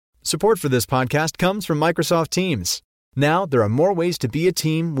Support for this podcast comes from Microsoft Teams. Now, there are more ways to be a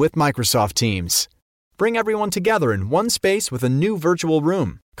team with Microsoft Teams. Bring everyone together in one space with a new virtual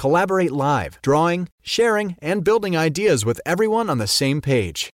room. Collaborate live, drawing, sharing, and building ideas with everyone on the same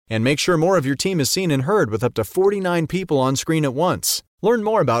page. And make sure more of your team is seen and heard with up to 49 people on screen at once. Learn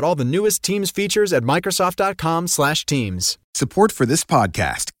more about all the newest Teams features at Microsoft.com/Teams. Support for this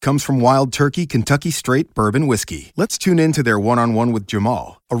podcast comes from Wild Turkey Kentucky Straight Bourbon Whiskey. Let's tune in to their one-on-one with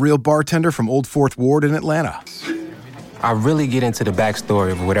Jamal, a real bartender from Old Fourth Ward in Atlanta. I really get into the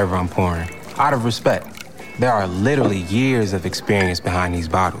backstory of whatever I'm pouring, out of respect. There are literally years of experience behind these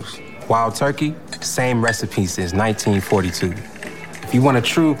bottles. Wild Turkey, same recipe since 1942. If you want a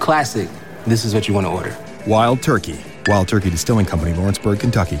true classic, this is what you want to order. Wild Turkey. Wild Turkey Distilling Company, Lawrenceburg,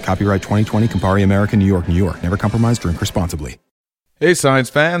 Kentucky. Copyright 2020, Campari American, New York, New York. Never compromise, drink responsibly. Hey,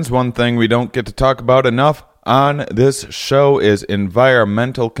 science fans. One thing we don't get to talk about enough on this show is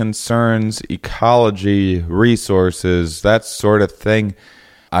environmental concerns, ecology, resources, that sort of thing.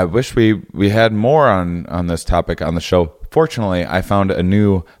 I wish we had more on this topic on the show. Fortunately, I found a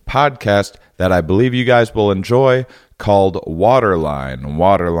new podcast that I believe you guys will enjoy called Waterline.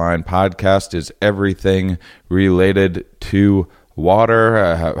 Waterline podcast is everything related to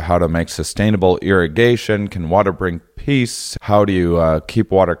water, how to make sustainable irrigation. Can water bring peace? How do you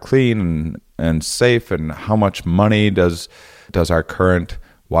keep water clean and safe? And how much money does our current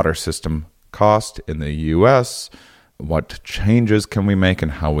water system cost in the U.S.? What changes can we make in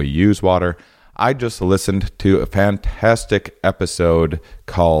how we use water? I just listened to a fantastic episode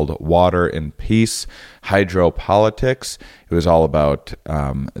called Water and Peace, Hydropolitics. It was all about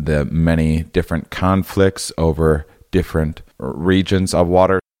the many different conflicts over different regions of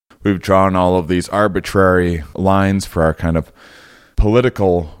water. We've drawn all of these arbitrary lines for our kind of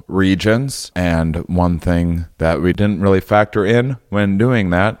political regions, and one thing that we didn't really factor in when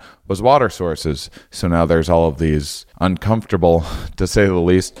doing that was water sources. So now there's all of these uncomfortable, to say the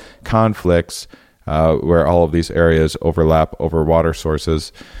least, conflicts where all of these areas overlap over water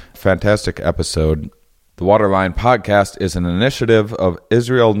sources. Fantastic episode. The Waterline podcast is an initiative of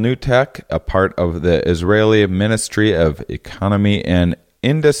Israel New Tech, a part of the Israeli Ministry of Economy and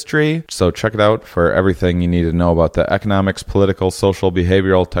Industry. So check it out for everything you need to know about the economics, political, social,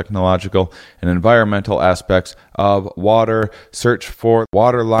 behavioral, technological, and environmental aspects of water. Search for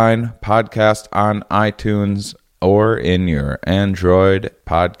Waterline Podcast on iTunes or in your Android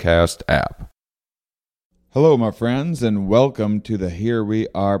podcast app. Hello, my friends, and welcome to the Here We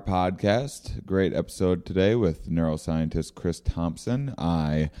Are podcast. Great episode today with neuroscientist Chris Thompson.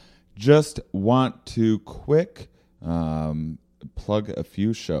 I just want to plug a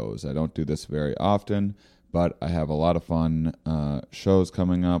few shows. I don't do this very often, but I have a lot of fun shows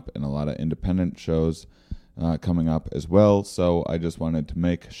coming up and a lot of independent shows coming up as well. So I just wanted to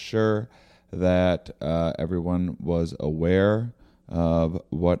make sure that everyone was aware of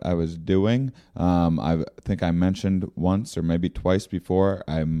what I was doing. I think I mentioned once or maybe twice before,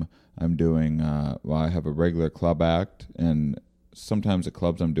 I'm doing, I have a regular club act, and sometimes at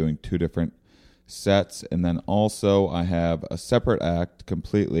clubs I'm doing two different sets, and then also I have a separate act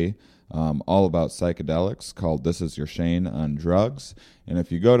completely all about psychedelics called This Is Your Shane on Drugs. And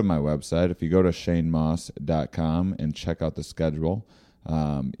if you go to my website, if you go to shanemoss.com and check out the schedule,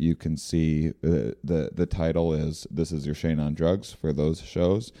 you can see the title is This Is Your Shane on Drugs for those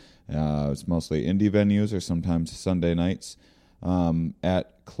shows. It's mostly indie venues or sometimes Sunday nights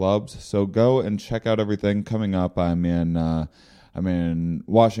at clubs. So go and check out everything coming up. I'm in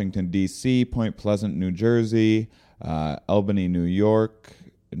Washington, D.C., Point Pleasant, New Jersey, Albany, New York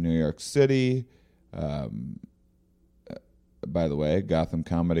City. By the way, Gotham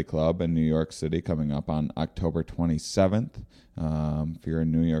Comedy Club in New York City coming up on October 27th. If you're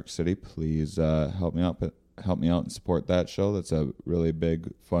in New York City, please help me out and support that show. That's a really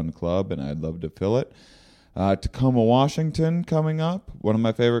big, fun club, and I'd love to fill it. Tacoma, Washington coming up. One of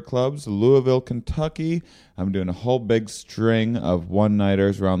my favorite clubs, Louisville, Kentucky. I'm doing a whole big string of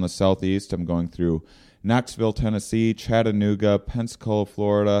one-nighters around the Southeast. I'm going through Knoxville, Tennessee, Chattanooga, Pensacola,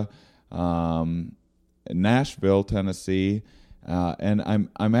 Florida, Nashville, Tennessee, and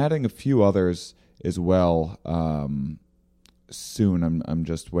I'm adding a few others as well soon. I'm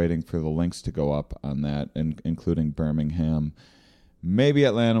just waiting for the links to go up on that, including Birmingham, maybe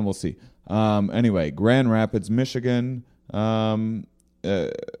Atlanta. We'll see. Anyway, Grand Rapids, Michigan, coming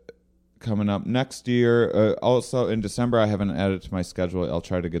up next year. Also in December, I haven't added to my schedule. I'll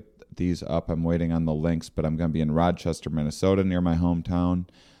try to get these up. I'm waiting on the links, but I'm going to be in Rochester, Minnesota, near my hometown.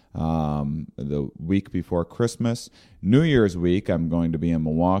 the week before Christmas. New Year's week, I'm going to be in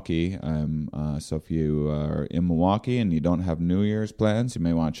Milwaukee. So if you are in Milwaukee and you don't have New Year's plans, you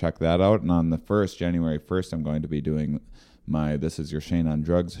may want to check that out. And on the 1st, January 1st, I'm going to be doing my This Is Your Shane on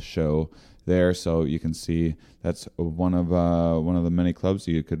Drugs show there. So you can see that's one of the many clubs.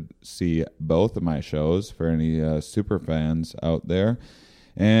 You could see both of my shows for any super fans out there.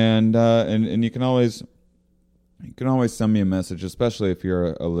 And you can always send me a message, especially if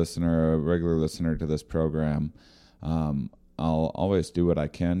you're a listener, a regular listener to this program. I'll always do what I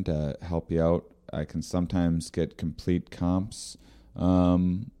can to help you out. I can sometimes get complete comps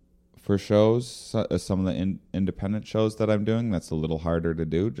for shows. Some of the independent shows that I'm doing, that's a little harder to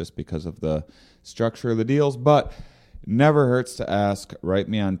do just because of the structure of the deals. But never hurts to ask. Write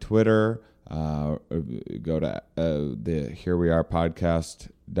me on Twitter. Go to the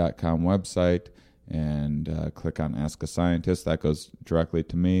HereWeArePodcast.com website and click on Ask a Scientist. That goes directly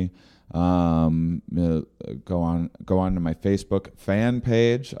to me. Go on to my Facebook fan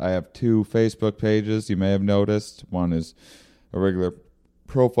page. I have 2 Facebook pages. You may have noticed. One is a regular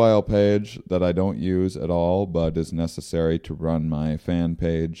profile page that I don't use at all, but is necessary to run my fan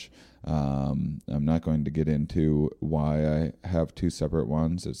page. I'm not going to get into why I have 2 separate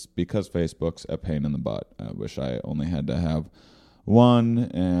ones. It's because Facebook's a pain in the butt. I wish I only had to have one,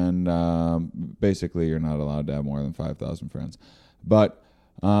 and basically you're not allowed to have more than 5,000 friends. But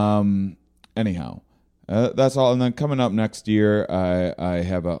anyhow, that's all. And then coming up next year, I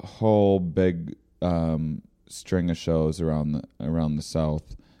have a whole big string of shows around the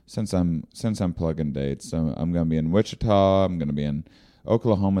South. Since I'm plugging dates, I'm going to be in Wichita. I'm going to be in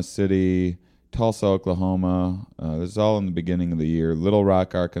Oklahoma City, Tulsa, Oklahoma. This is all in the beginning of the year. Little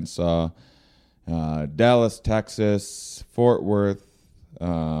Rock, Arkansas, Dallas, Texas, Fort Worth.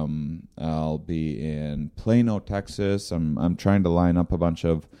 I'll be in Plano, Texas. I'm trying to line up a bunch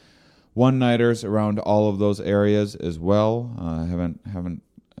of one-nighters around all of those areas as well. I haven't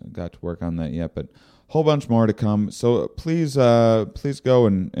got to work on that yet, but whole bunch more to come. So please go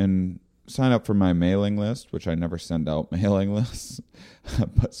and sign up for my mailing list, which I never send out mailing lists,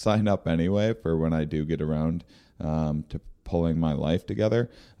 but sign up anyway for when I do get around to pulling my life together.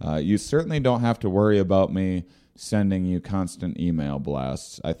 You certainly don't have to worry about me sending you constant email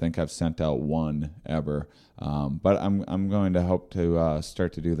blasts. I think I've sent out one ever, but I'm going to hope to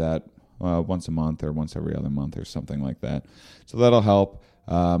start to do that once a month or once every other month or something like that. So that'll help.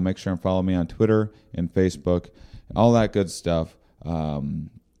 Make sure and follow me on Twitter and Facebook, all that good stuff.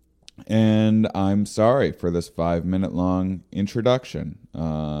 And I'm sorry for this 5-minute long introduction.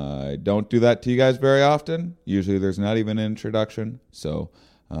 I don't do that to you guys very often. Usually there's not even an introduction, so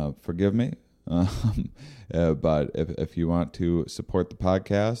forgive me. But if you want to support the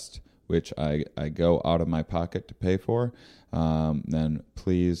podcast, which I go out of my pocket to pay for, then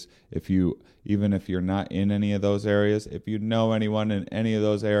please, even if you're not in any of those areas, if you know anyone in any of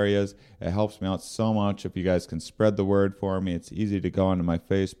those areas, it helps me out so much if you guys can spread the word for me. It's easy to go onto my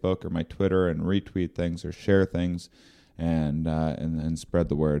Facebook or my Twitter and retweet things or share things and spread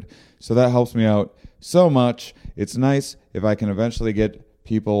the word. So that helps me out so much. It's nice if I can eventually get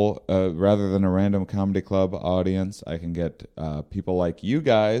people, rather than a random comedy club audience, I can get people like you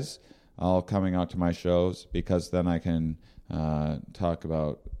guys all coming out to my shows, because then I can talk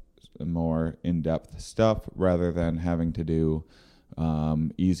about more in-depth stuff rather than having to do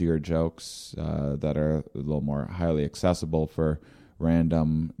easier jokes that are a little more highly accessible for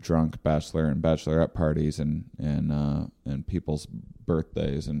random drunk bachelor and bachelorette parties and people's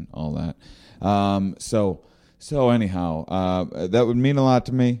birthdays and all that. So anyhow, that would mean a lot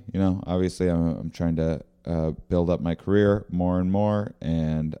to me. You know, obviously I'm trying to build up my career more and more,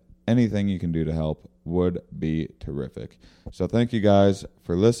 and anything you can do to help would be terrific. So thank you guys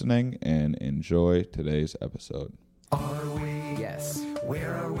for listening, and enjoy today's episode. Are we? Yes.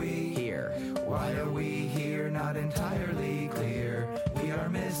 Where are we? Here. Why are we here? Not entirely clear. We are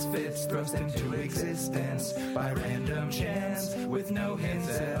misfits thrust into existence by random chance, with no hints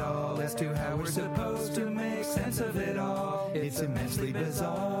at all as to how we're supposed to make sense of it all. It's immensely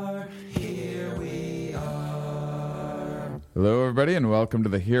bizarre. Here we are. Hello, everybody, and welcome to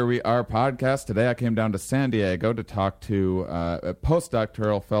the Here We Are podcast. Today I came down to San Diego to talk to a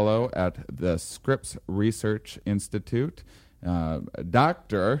postdoctoral fellow at the Scripps Research Institute,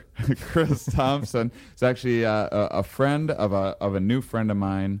 Dr. Chris Thompson. It's actually a friend of a new friend of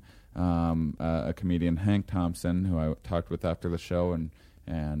mine, a comedian, Hank Thompson, who I talked with after the show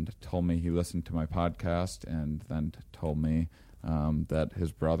and told me he listened to my podcast, and then told me that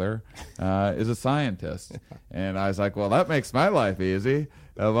his brother is a scientist. And I was like, well, that makes my life easy.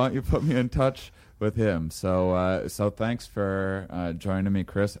 Why don't you put me in touch with him? So thanks for joining me,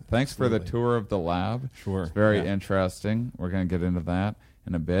 Chris. Thanks for the tour of the lab. Sure. It's very interesting. We're going to get into that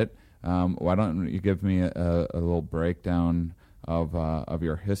in a bit. Why don't you give me a little breakdown of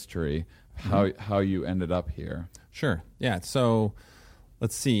your history, how you ended up here? Sure. Yeah. So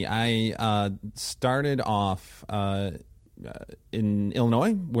let's see. I started off in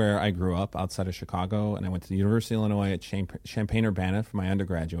Illinois, where I grew up outside of Chicago, and I went to the University of Illinois at Champaign-Urbana for my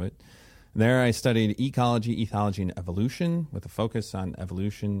undergraduate. There I studied ecology, ethology, and evolution with a focus on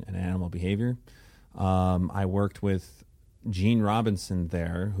evolution and animal behavior. I worked with Gene Robinson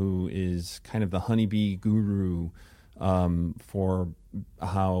there, who is kind of the honeybee guru for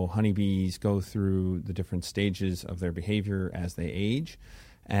how honeybees go through the different stages of their behavior as they age.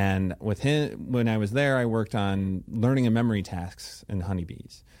 And with him, when I was there, I worked on learning and memory tasks in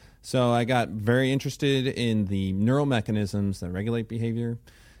honeybees. So I got very interested in the neural mechanisms that regulate behavior,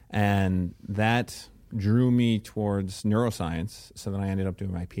 and that drew me towards neuroscience. So then I ended up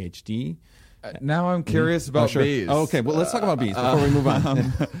doing my PhD. Now I'm curious about bees. Oh, okay, well, let's talk about bees before we move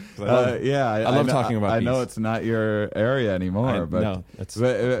on. I love talking about bees. I know it's not your area anymore,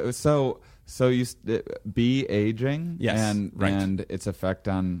 So you bee aging, yes, and its effect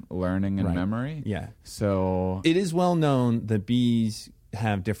on learning and memory. Yeah. So it is well known that bees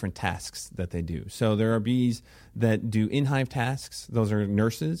have different tasks that they do. So there are bees that do in-hive tasks. Those are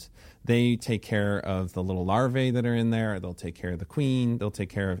nurses. They take care of the little larvae that are in there. They'll take care of the queen. They'll take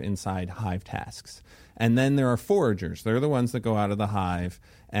care of inside hive tasks. And then there are foragers. They're the ones that go out of the hive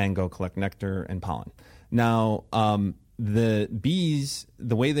and go collect nectar and pollen. Now, the bees,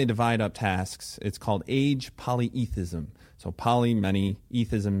 the way they divide up tasks, it's called age polyethism. So poly, many,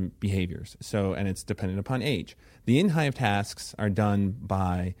 ethism, behaviors. So, and it's dependent upon age. The in-hive tasks are done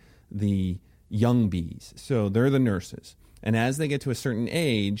by the young bees. So they're the nurses. And as they get to a certain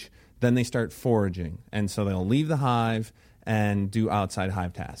age, then they start foraging. And so they'll leave the hive and do outside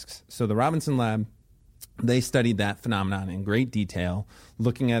hive tasks. So the Robinson Lab, they studied that phenomenon in great detail,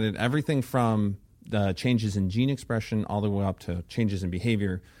 looking at it everything from changes in gene expression all the way up to changes in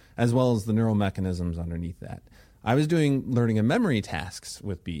behavior, as well as the neural mechanisms underneath that. I was doing learning and memory tasks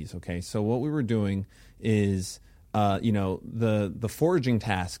with bees, okay? So what we were doing is, the foraging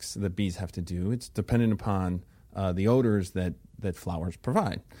tasks that bees have to do, it's dependent upon the odors that flowers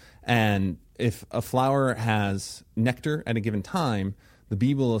provide. And if a flower has nectar at a given time, the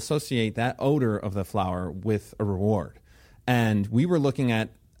bee will associate that odor of the flower with a reward. And we were looking at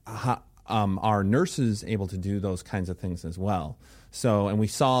how are nurses able to do those kinds of things as well? So, and we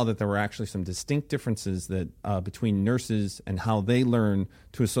saw that there were actually some distinct differences that between nurses and how they learn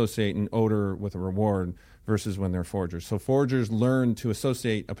to associate an odor with a reward versus when they're foragers. So foragers learn to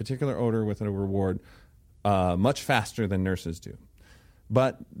associate a particular odor with a reward much faster than nurses do.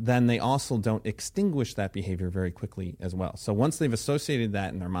 But then they also don't extinguish that behavior very quickly as well. So once they've associated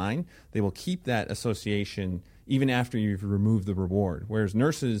that in their mind, they will keep that association even after you've removed the reward. Whereas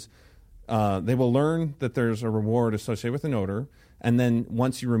nurses, they will learn that there's a reward associated with an odor, and then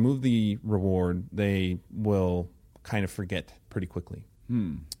once you remove the reward, they will kind of forget pretty quickly.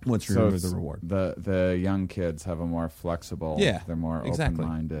 Once you remove the reward. The young kids have a more flexible, they're more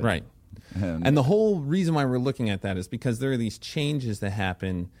open-minded. Right. And the whole reason why we're looking at that is because there are these changes that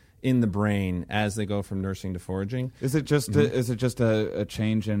happen in the brain as they go from nursing to foraging. Is it just a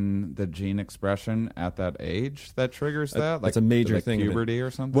change in the gene expression at that age that triggers that? It's a major thing. Puberty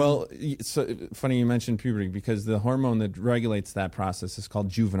or something? Well, so funny you mentioned puberty because the hormone that regulates that process is called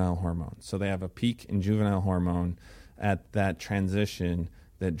juvenile hormone. So they have a peak in juvenile hormone at that transition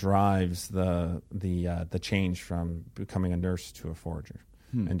that drives the change from becoming a nurse to a forager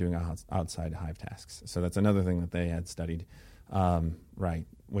and doing outside hive tasks. So that's another thing that they had studied.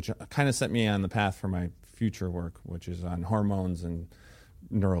 Which kind of set me on the path for my future work, which is on hormones and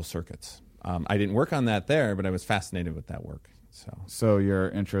neural circuits. I didn't work on that there, but I was fascinated with that work. So your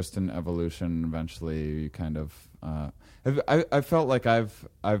interest in evolution eventually kind of... I felt like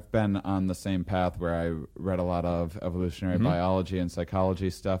I've been on the same path where I read a lot of evolutionary biology and psychology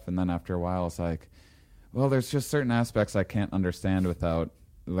stuff, and then after a while it's like, well, there's just certain aspects I can't understand without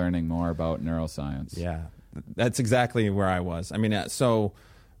learning more about neuroscience. Yeah. That's exactly where I was. I mean, so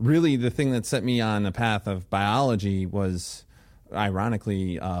really the thing that set me on the path of biology was,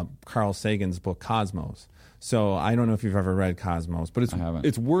 ironically, Carl Sagan's book Cosmos. So I don't know if you've ever read Cosmos, but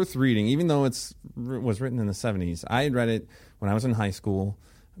it's worth reading, even though it was written in the 70s. I had read it when I was in high school.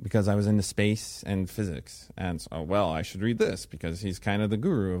 because I was into space and physics, and so, I should read this because he's kind of the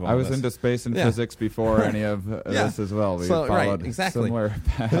guru of all I was this. into space and physics before any of this as well. We followed similar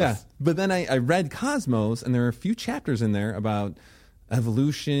paths. Yeah, but then I read Cosmos, and there are a few chapters in there about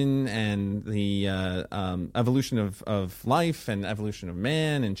evolution and the evolution of life and evolution of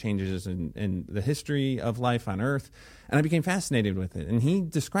man and changes in the history of life on Earth. And I became fascinated with it. And he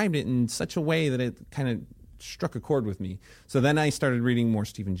described it in such a way that it kind of struck a chord with me. So then I started reading more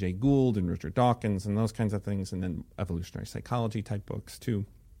Stephen Jay Gould and Richard Dawkins and those kinds of things, and then evolutionary psychology type books too.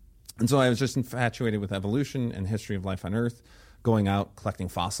 And so I was just infatuated with evolution and history of life on Earth, going out, collecting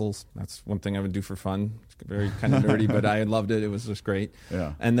fossils. That's one thing I would do for fun. It's very kind of nerdy, but I loved it. It was just great.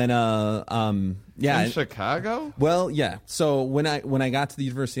 Yeah. And then, in Chicago? Well, yeah. So when I got to the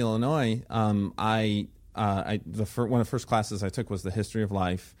University of Illinois, one of the first classes I took was the history of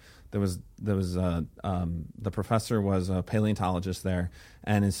life. The professor was a paleontologist there,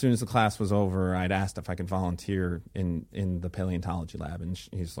 and as soon as the class was over, I'd asked if I could volunteer in the paleontology lab, and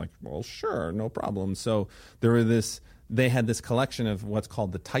he's like, "Well, sure, no problem." So they had this collection of what's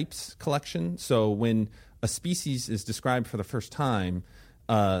called the types collection. So when a species is described for the first time,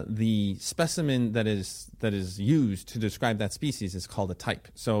 the specimen that is used to describe that species is called a type.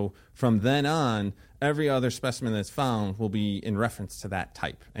 So from then on, every other specimen that's found will be in reference to that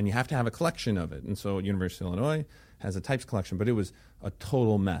type, and you have to have a collection of it. And so University of Illinois has a types collection, but it was a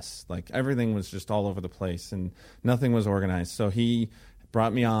total mess. Like everything was just all over the place, and nothing was organized. So he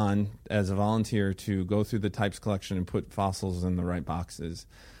brought me on as a volunteer to go through the types collection and put fossils in the right boxes.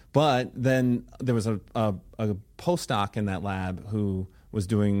 But then there was a postdoc in that lab who was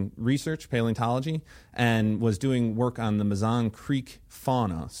doing research, paleontology, and was doing work on the Mazon Creek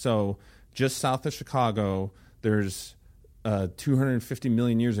fauna. So just south of Chicago, there's 250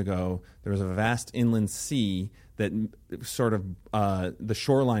 million years ago, there was a vast inland sea that sort of, the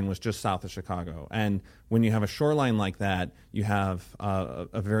shoreline was just south of Chicago. And when you have a shoreline like that, you have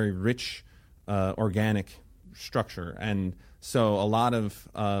a very rich organic structure. And so a lot of,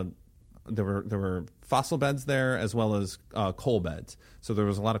 there were fossil beds there as well as coal beds. So there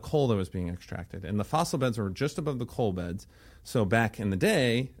was a lot of coal that was being extracted. And the fossil beds were just above the coal beds. So back in the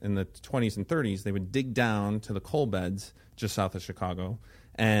day, in the 20s and 30s, they would dig down to the coal beds just south of Chicago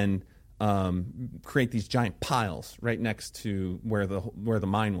and create these giant piles right next to where the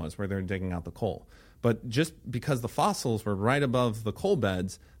mine was, where they were digging out the coal. But just because the fossils were right above the coal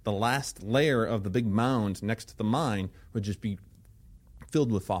beds, the last layer of the big mound next to the mine would just be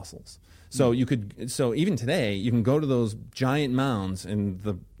filled with fossils. So so even today, you can go to those giant mounds in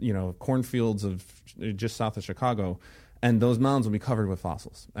the cornfields of just south of Chicago, and those mounds will be covered with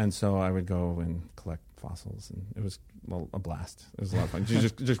fossils. And so I would go and collect fossils, and it was a blast. It was a lot of fun.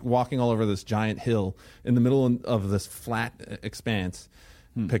 just walking all over this giant hill in the middle of this flat expanse,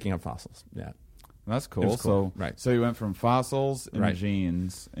 picking up fossils. Yeah. That's cool. Cool. So you went from fossils and Right.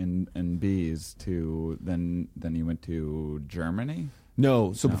 genes and bees to then you went to Germany?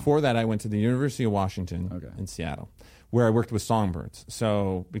 No. So before that, I went to the University of Washington in Seattle, where I worked with songbirds.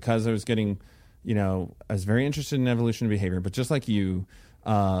 So because I was getting, I was very interested in evolution of behavior, but just like you,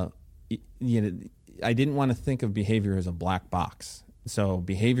 I didn't want to think of behavior as a black box. So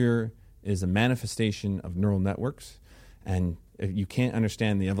behavior is a manifestation of neural networks, and you can't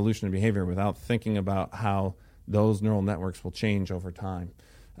understand the evolution of behavior without thinking about how those neural networks will change over time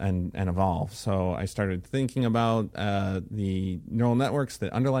and evolve. So I started thinking about the neural networks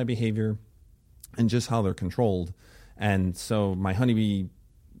that underlie behavior and just how they're controlled. And so my honeybee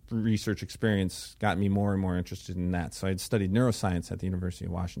research experience got me more and more interested in that. So I'd studied neuroscience at the University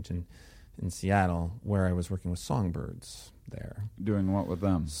of Washington in Seattle, where I was working with songbirds there. Doing what with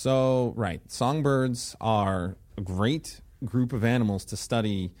them? So, songbirds are a great group of animals to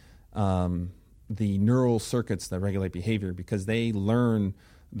study the neural circuits that regulate behavior, because they learn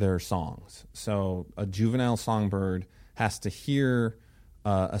their songs. So a juvenile songbird has to hear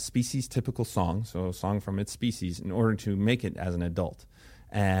a species typical song, so a song from its species, in order to make it as an adult.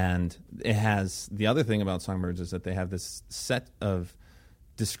 And it has, the other thing about songbirds is that they have this set of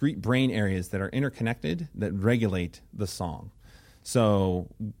discrete brain areas that are interconnected that regulate the song. So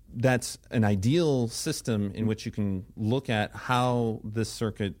that's an ideal system in which you can look at how this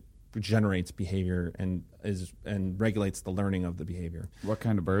circuit generates behavior and regulates the learning of the behavior. What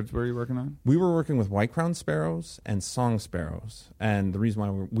kind of birds were you working on? We were working with white-crowned sparrows and song sparrows. And the reason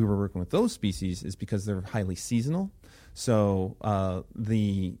why we were working with those species is because they're highly seasonal. So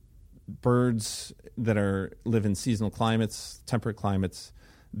the birds that live in seasonal climates, temperate climates,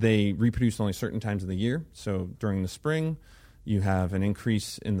 they reproduce only certain times of the year. So during the spring, you have an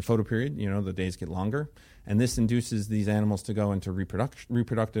increase in the photoperiod. The days get longer. and this induces these animals to go into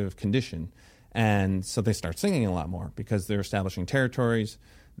reproductive condition. And so they start singing a lot more because they're establishing territories.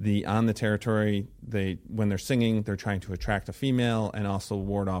 On the territory, when they're singing, they're trying to attract a female and also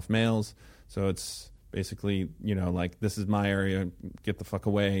ward off males. So it's basically, like, this is my area, get the fuck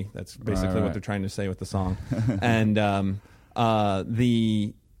away. That's basically what they're trying to say with the song. And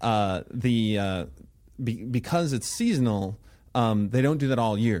because it's seasonal, they don't do that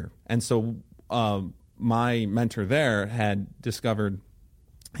all year. And so my mentor there had discovered,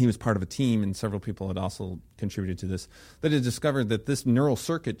 he was part of a team, and several people had also contributed to this, that had discovered that this neural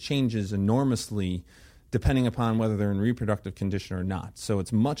circuit changes enormously depending upon whether they're in reproductive condition or not. So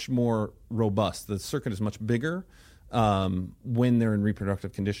it's much more robust. The circuit is much bigger when they're in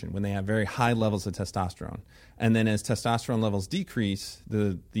reproductive condition, when they have very high levels of testosterone. And then as testosterone levels decrease,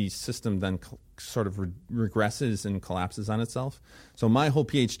 the system then sort of regresses and collapses on itself. So my whole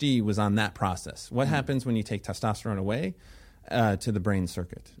PhD was on that process. What happens when you take testosterone away? To the brain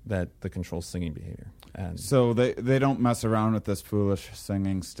circuit that controls singing behavior. And so they don't mess around with this foolish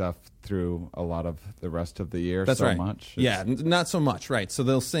singing stuff through a lot of the rest of the year. That's so right. much. Yeah, not so much, right? So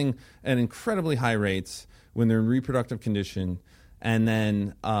they'll sing at incredibly high rates when they're in reproductive condition, and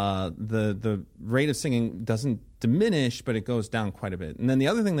then the rate of singing doesn't diminish, but it goes down quite a bit. And then the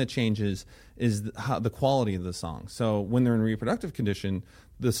other thing that changes is the quality of the song. So when they're in reproductive condition,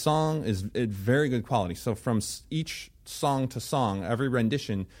 the song is at very good quality. So from each song to song, every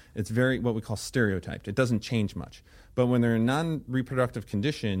rendition, it's very what we call stereotyped. It doesn't change much. But when they're in non-reproductive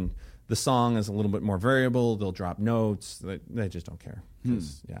condition, the song is a little bit more variable. They'll drop notes. They just don't care.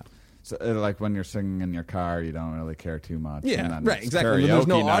 Yeah. So, like when you're singing in your car, you don't really care too much. Yeah, and then right, it's exactly. Karaoke There's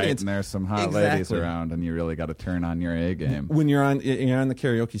no night, audience. and there's some hot ladies around, and you really got to turn on your A game. When you're on the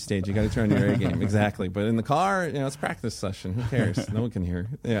karaoke stage, you got to turn on your A game. Exactly. But in the car, it's practice session. Who cares? No one can hear.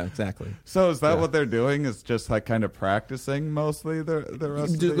 Yeah, exactly. So is that what they're doing? Is just like kind of practicing mostly the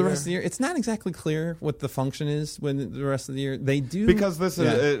rest of the year? The rest of the year, it's not exactly clear what the function is when the rest of the year they do, because this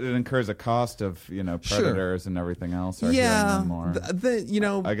it incurs a cost of predators and everything else. Are hearing them more.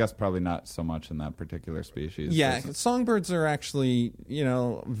 I guess probably not so much in that particular species. Yeah, songbirds are actually,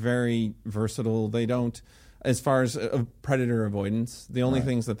 very versatile. They don't, as far as predator avoidance, the only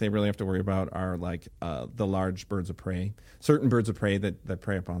things that they really have to worry about are like the large birds of prey, certain birds of prey that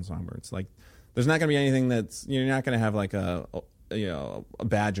prey upon songbirds. Like, there's not going to be anything you're not going to have like a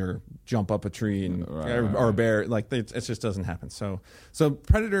badger jump up a tree or a bear. Like, it just doesn't happen. So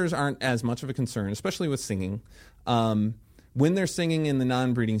predators aren't as much of a concern, especially with singing. When they're singing in the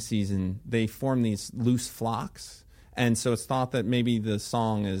non-breeding season, they form these loose flocks, and so it's thought that maybe the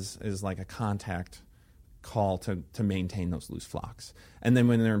song is like a contact call to maintain those loose flocks. And then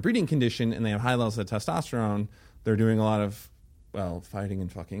when they're in breeding condition and they have high levels of testosterone, they're doing a lot of fighting and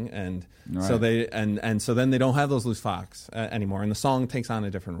fucking, and so they and so then they don't have those loose flocks anymore, and the song takes on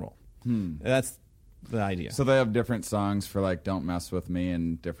a different role. That's the idea. So they have different songs for like "Don't Mess with Me"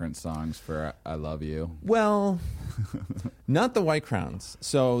 and different songs for "I Love You." Well, not the white crowns.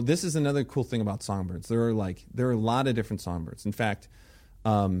 So this is another cool thing about songbirds. There are a lot of different songbirds. In fact,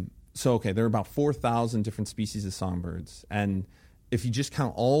 there are about 4,000 different species of songbirds, and if you just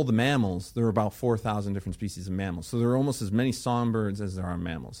count all the mammals, there are about 4,000 different species of mammals. So there are almost as many songbirds as there are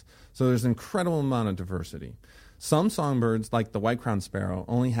mammals. So there's an incredible amount of diversity. Some songbirds, like the white-crowned sparrow,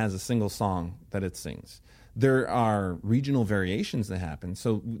 only has a single song that it sings. There are regional variations that happen.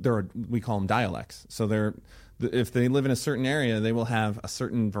 So we call them dialects. So if they live in a certain area, they will have a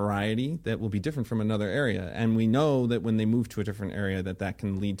certain variety that will be different from another area. And we know that when they move to a different area, that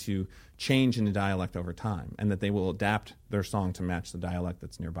can lead to change in the dialect over time, and that they will adapt their song to match the dialect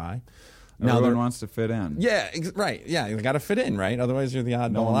that's nearby. Everyone wants to fit in. Yeah, right. Yeah, you got to fit in, right? Otherwise, you're the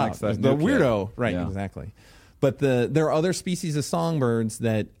oddball No one out. likes that The new weirdo, kid. right? Yeah. Exactly. But there are other species of songbirds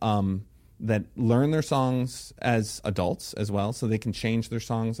that learn their songs as adults as well, so they can change their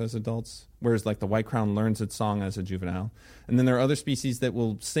songs as adults. Whereas, like the white crown learns its song as a juvenile, and then there are other species that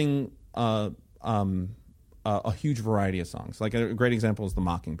will sing a huge variety of songs. Like a great example is the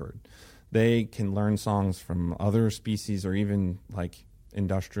mockingbird. They can learn songs from other species, or even like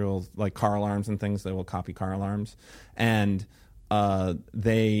industrial, like car alarms and things. They will copy car alarms, and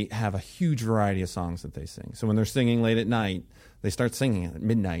they have a huge variety of songs that they sing. So when they're singing late at night, they start singing at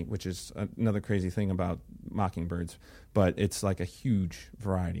midnight, which is another crazy thing about mockingbirds. But it's like a huge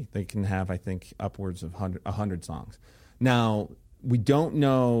variety. They can have, I think, upwards of 100 songs. Now, we don't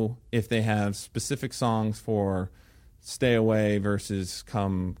know if they have specific songs for stay away versus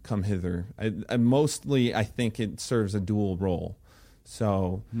come hither. Mostly, I think it serves a dual role.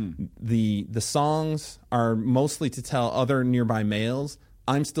 So the songs are mostly to tell other nearby males,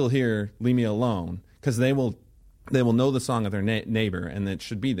 I'm still here, leave me alone, because they will know the song of their neighbor, and it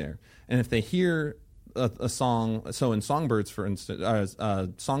should be there. And if they hear a song, so in songbirds, for instance,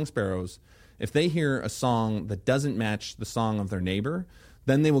 song sparrows, if they hear a song that doesn't match the song of their neighbor,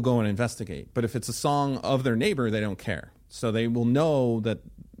 then they will go and investigate. But if it's a song of their neighbor, they don't care. So they will know that,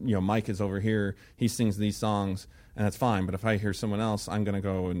 Mike is over here, he sings these songs, and that's fine. But if I hear someone else, I'm going to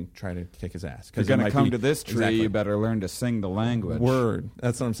go and try to kick his ass. You're going to come to this tree, exactly. You better learn to sing the language. Word.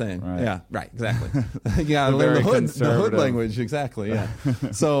 That's what I'm saying. Right. Yeah, right, exactly. You got to learn the hood language, exactly, yeah.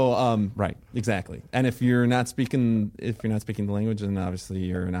 So, right, exactly. And if you're not speaking the language, then obviously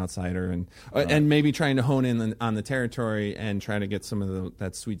you're an outsider, and maybe trying to hone in on the territory and try to get some of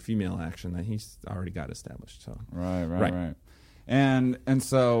that sweet female action that he's already got established. So Right. And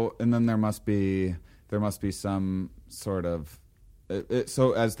then there must be some sort of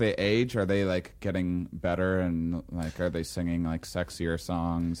so as they age, are they like getting better, and like are they singing like sexier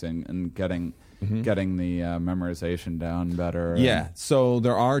songs and getting the memorization down better? Yeah. So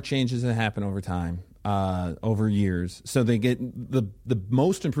there are changes that happen over time, over years. So they get the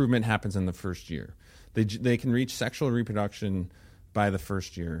most improvement happens in the first year. They can reach sexual reproduction by the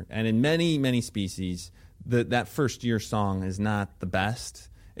first year, and in many species, that first year song is not the best.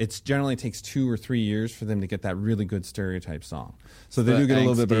 It generally takes 2 or 3 years for them to get that really good stereotype song. So they do get a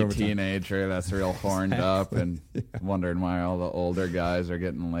little bit better over time. Teenager that's real horned up and wondering why all the older guys are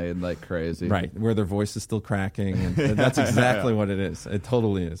getting laid like crazy. Right, where their voice is still cracking. And that's exactly what it is. It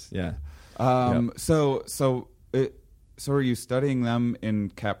totally is, yeah. So are you studying them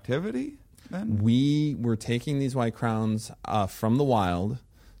in captivity then? We were taking these white crowns from the wild.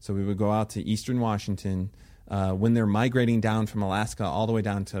 So we would go out to eastern Washington when they're migrating down from Alaska all the way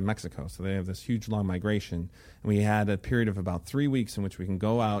down to Mexico. So they have this huge, long migration. And we had a period of about 3 weeks in which we can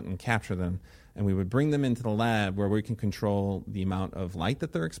go out and capture them. And we would bring them into the lab where we can control the amount of light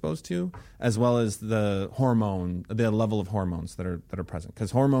that they're exposed to, as well as the level of hormones that are present. Because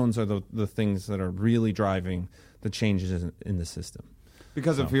hormones are the things that are really driving the changes in the system.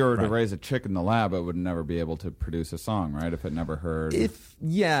 Because if you were to raise a chick in the lab, it would never be able to produce a song, right? If it never heard.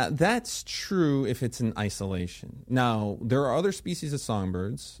 Yeah, that's true if it's in isolation. Now, there are other species of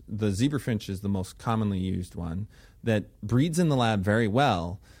songbirds. The zebrafinch is the most commonly used one that breeds in the lab very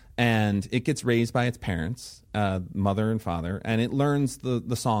well, and it gets raised by its parents, mother and father, and it learns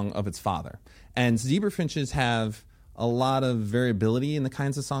the song of its father. And zebrafinches have a lot of variability in the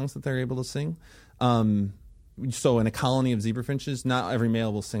kinds of songs that they're able to sing. So in a colony of zebrafinches, not every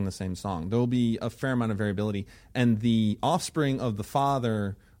male will sing the same song. There will be a fair amount of variability, and the offspring of the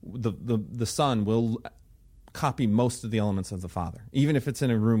father, the son, will copy most of the elements of the father, even if it's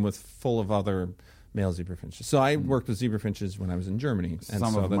in a room full of other male zebrafinches. So I worked with zebrafinches when I was in Germany. And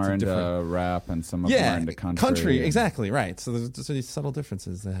some of them are into rap, and some of them are into country. Country, exactly, right. So there's just these subtle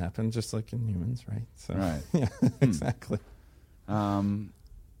differences that happen, just like in humans, right? So, right. Yeah, exactly.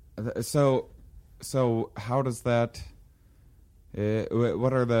 So how does that?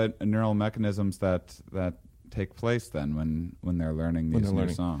 What are the neural mechanisms that take place then when they're learning these new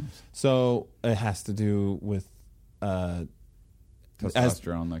songs? So it has to do with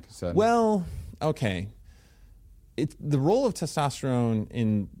testosterone, like you said. Well, okay. The role of testosterone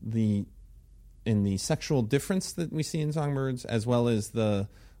in the sexual difference that we see in songbirds, as well as the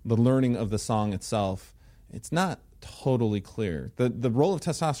learning of the song itself, it's not totally clear. The role of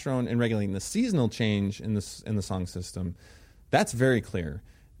testosterone in regulating the seasonal change in the song system, that's very clear.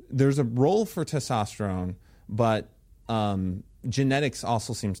 There's a role for testosterone, but genetics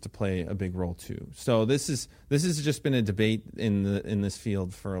also seems to play a big role too. So this has just been a debate in this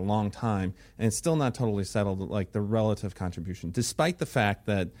field for a long time, and it's still not totally settled, like the relative contribution, despite the fact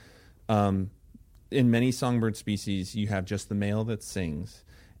that in many songbird species you have just the male that sings.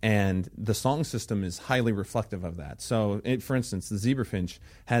 And the song system is highly reflective of that. So, for instance, the zebrafinch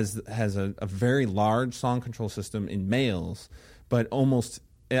has a very large song control system in males, but almost,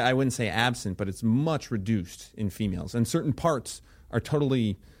 I wouldn't say absent, but it's much reduced in females. And certain parts are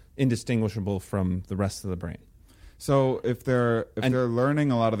totally indistinguishable from the rest of the brain. So if they're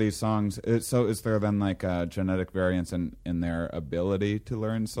learning a lot of these songs, so is there then like a genetic variance in their ability to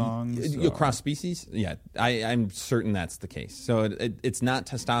learn songs? Across species? Yeah, I'm certain that's the case. So it's not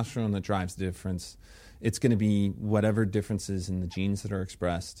testosterone that drives the difference. It's going to be whatever differences in the genes that are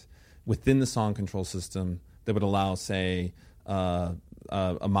expressed within the song control system that would allow, say, a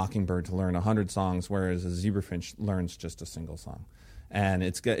mockingbird to learn 100 songs, whereas a zebrafinch learns just a single song. And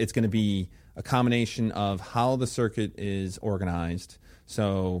it's going to be a combination of how the circuit is organized.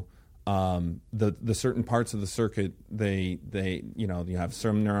 So the certain parts of the circuit, you have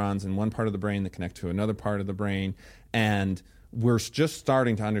some neurons in one part of the brain that connect to another part of the brain, and we're just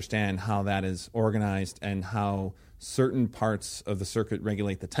starting to understand how that is organized and how certain parts of the circuit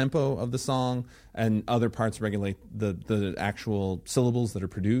regulate the tempo of the song and other parts regulate the actual syllables that are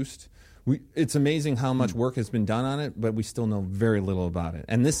produced. It's amazing how much work has been done on it, but we still know very little about it.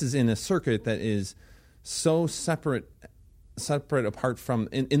 And this is in a circuit that is so separate apart from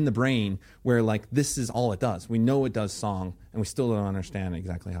in the brain, where like this is all it does. We know it does song, and we still don't understand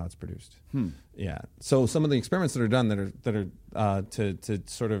exactly how it's produced. Yeah. So some of the experiments that are done that are to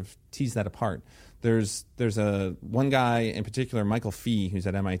sort of tease that apart. There's a one guy in particular, Michael Fee, who's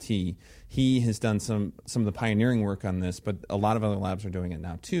at MIT. He has done some of the pioneering work on this, but a lot of other labs are doing it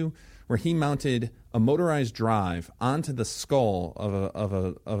now too, where he mounted a motorized drive onto the skull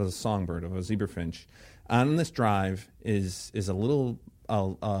of a songbird, of a zebrafinch. On this drive is a little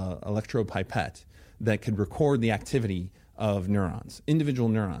electropipette that could record the activity of neurons, individual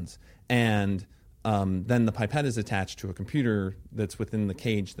neurons, and then the pipette is attached to a computer that's within the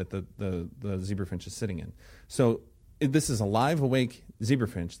cage that the zebrafinch is sitting in. So this is a live, awake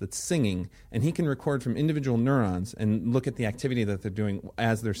zebrafinch that's singing, and he can record from individual neurons and look at the activity that they're doing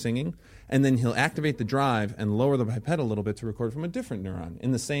as they're singing, and then he'll activate the drive and lower the pipette a little bit to record from a different neuron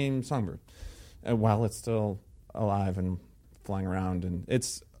in the same songbird, while it's still alive and flying around, and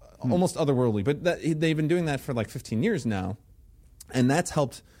it's almost otherworldly. But they've been doing that for like 15 years now, and that's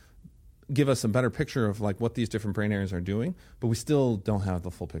helped give us a better picture of like what these different brain areas are doing, but we still don't have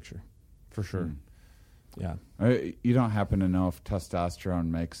the full picture, for sure. Yeah. You don't happen to know if testosterone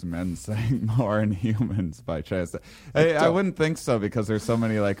makes men sing more in humans by chance? I wouldn't think so, because there's so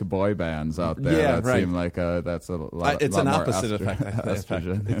many like boy bands out there that seem like that's a lot. It's lot an more opposite effect.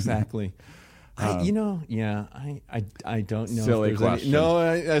 Exactly. I don't know. Silly question.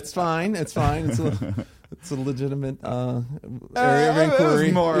 It's fine. It's fine. It's a legitimate area of inquiry.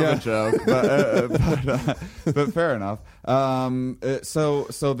 It was more of a joke, but fair enough.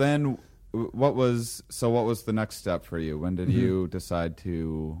 So then, what was the next step for you? When did you decide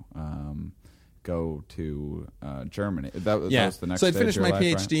to go to Germany? That was the next. So I stage finished of your my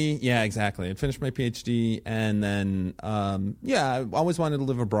life, PhD. right? Yeah, exactly. I finished my PhD, and then I always wanted to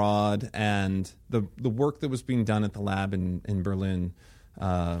live abroad, and the work that was being done at the lab in Berlin.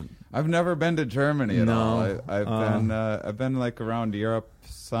 I've never been to Germany at all. I've been like around Europe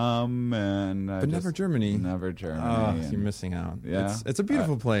some, but never Germany. Never Germany. Oh, you're missing out. Yeah, it's a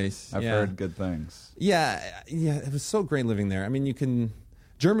beautiful place. I've heard good things. Yeah. It was so great living there. I mean,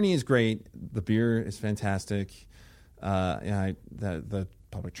 Germany is great. The beer is fantastic. The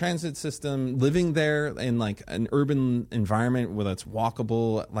public transit system. Living there in like an urban environment where it's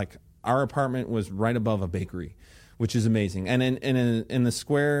walkable. Like our apartment was right above a bakery, which is amazing. And in the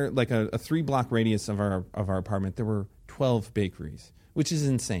square, like a 3-block radius of our apartment, there were 12 bakeries, which is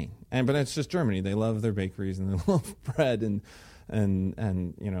insane. But it's just Germany. They love their bakeries and they love bread and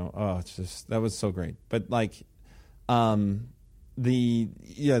it's just, that was so great. But like, the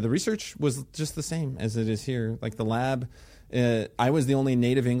research was just the same as it is here. Like the lab, I was the only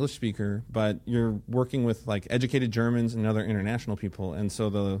native English speaker, but you're working with like educated Germans and other international people, and so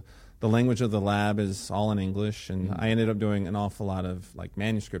the language of the lab is all in English, and I ended up doing an awful lot of like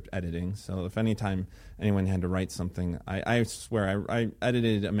manuscript editing. So if any time anyone had to write something, I swear I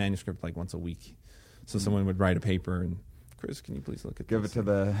edited a manuscript like once a week. So someone would write a paper and, Chris, can you please look at give this? It to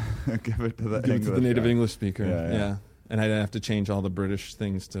the native English speaker. Yeah. And I'd have to change all the British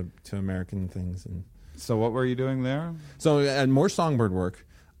things to American things. And so what were you doing there? So more songbird work,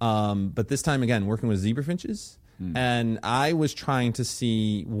 but this time again working with zebrafinches. And I was trying to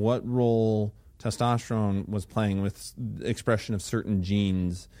see what role testosterone was playing with the expression of certain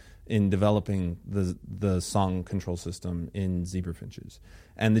genes in developing the song control system in zebrafinches.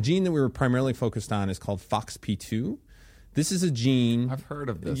 And the gene that we were primarily focused on is called FOXP2. This is a gene. I've heard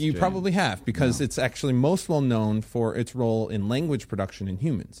of this. You probably have, because it's actually most well known for its role in language production in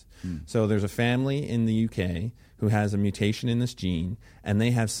humans. So there's a family in the UK who has a mutation in this gene, and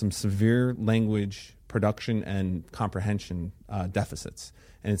they have some severe language production and comprehension deficits.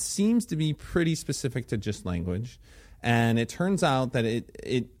 And it seems to be pretty specific to just language. And it turns out that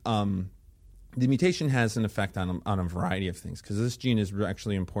the mutation has an effect on a variety of things, because this gene is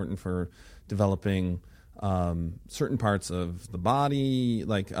actually important for developing certain parts of the body,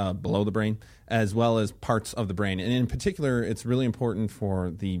 like below the brain, as well as parts of the brain. And in particular, it's really important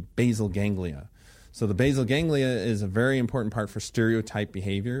for the basal ganglia. So the basal ganglia is a very important part for stereotype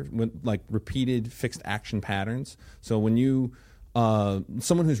behavior, like repeated fixed action patterns. So when you,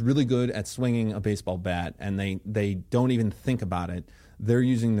 someone who's really good at swinging a baseball bat and they don't even think about it, they're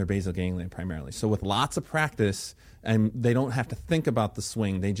using their basal ganglia primarily. So with lots of practice, and they don't have to think about the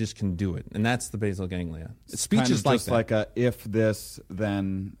swing, they just can do it. And that's the basal ganglia. Speech is like just that. like a if this,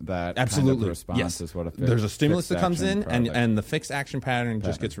 then that Absolutely. kind of response yes. is what a There's a stimulus that comes in, product. and the fixed action pattern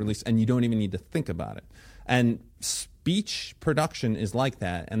just gets released, and you don't even need to think about it. And speech production is like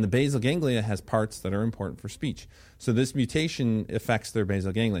that, and the basal ganglia has parts that are important for speech. So this mutation affects their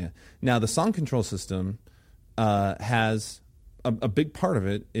basal ganglia. Now, the song control system has a big part of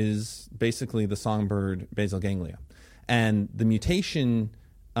it is basically the songbird basal ganglia. And the mutation,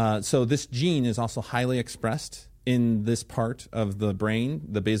 so this gene is also highly expressed in this part of the brain,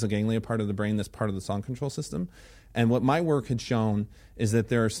 the basal ganglia part of the brain that's part of the song control system. And what my work had shown is that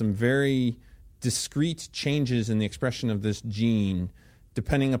there are some very discrete changes in the expression of this gene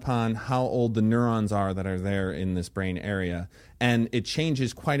depending upon how old the neurons are that are there in this brain area. And it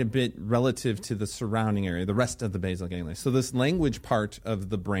changes quite a bit relative to the surrounding area, the rest of the basal ganglia. So this language part of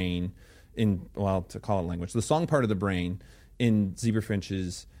the brain, to call it language, the song part of the brain in zebra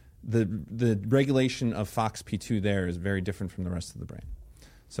finches, the regulation of FOXP2 there is very different from the rest of the brain.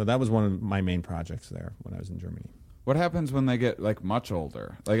 So that was one of my main projects there when I was in Germany. What happens when they get like much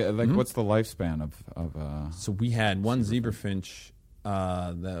older? Like what's the lifespan of So we had one zebra finch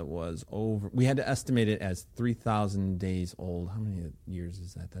that was over. We had to estimate it as 3,000 days old. How many years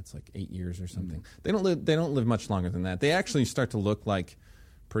is that? That's like 8 years or something. They don't live much longer than that. They actually start to look like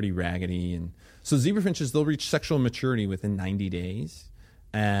pretty raggedy, and so zebra finches, they'll reach sexual maturity within 90 days,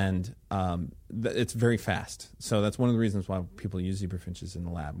 and it's very fast. So that's one of the reasons why people use zebra finches in the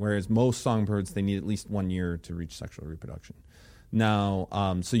lab. Whereas most songbirds, they need at least 1 year to reach sexual reproduction. Now,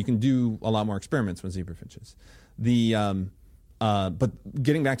 so you can do a lot more experiments with zebra finches. But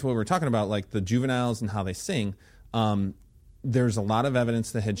getting back to what we were talking about, like the juveniles and how they sing, there's a lot of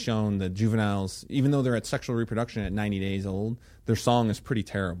evidence that had shown that juveniles, even though they're at sexual reproduction at 90 days old, their song is pretty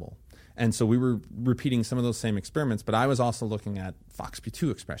terrible. And so we were repeating some of those same experiments, but I was also looking at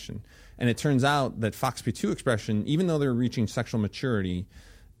FOXP2 expression. And it turns out that FOXP2 expression, even though they're reaching sexual maturity,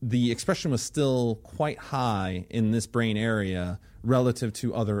 the expression was still quite high in this brain area relative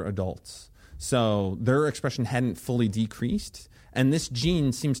to other adults. So their expression hadn't fully decreased. And this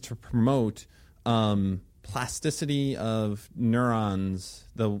gene seems to promote plasticity of neurons,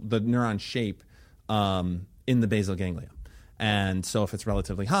 the neuron shape in the basal ganglia. And so if it's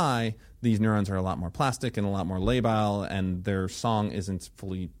relatively high, these neurons are a lot more plastic and a lot more labile, and their song isn't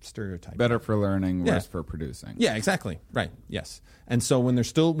fully stereotyped. better for learning, worse for producing? Yeah, exactly. Right. Yes. And so when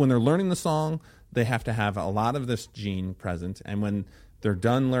they're learning the song, they have to have a lot of this gene present. And when they're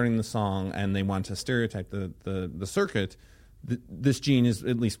done learning the song and they want to stereotype the circuit, this gene is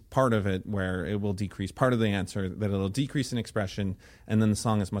at least part of it where it will decrease, part of the answer, that it'll decrease in expression, and then the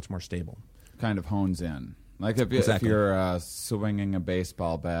song is much more stable. Kind of hones in. Like if you're swinging a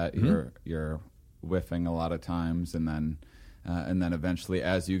baseball bat, you're whiffing a lot of times, and then eventually,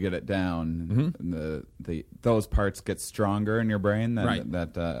 as you get it down, those parts get stronger in your brain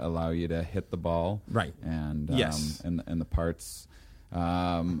that allow you to hit the ball. Right. And yes. and the parts.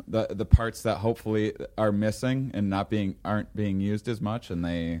 The parts that hopefully are missing and aren't being used as much, and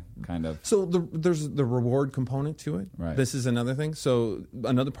they kind of... So there's the reward component to it. Right. This is another thing. So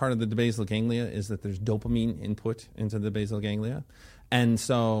another part of the basal ganglia is that there's dopamine input into the basal ganglia. And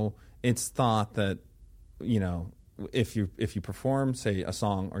so it's thought that, if you perform, say, a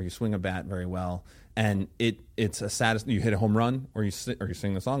song or you swing a bat very well, and it's you hit a home run or you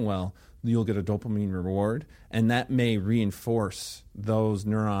sing the song well, you'll get a dopamine reward, and that may reinforce those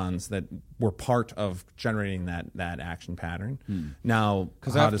neurons that were part of generating that action pattern. Now,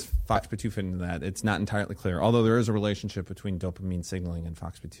 how does FOXP2 fit into that? It's not entirely clear, although there is a relationship between dopamine signaling and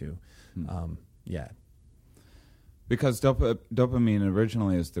FOXP2. Because dopamine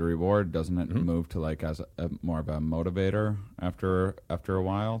originally is the reward, doesn't it move to like as more of a motivator after a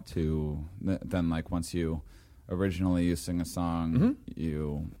while? To then, like, once you sing a song,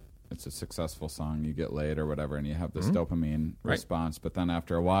 it's a successful song, you get laid or whatever, and you have this dopamine response. But then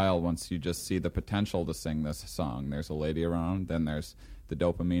after a while, once you just see the potential to sing this song, there's a lady around, then there's the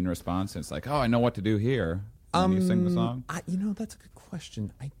dopamine response, and it's like, oh, I know what to do here. And you sing the song. That's a good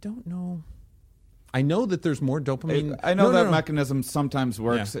question. I don't know. I know that there's more dopamine. I know that mechanism sometimes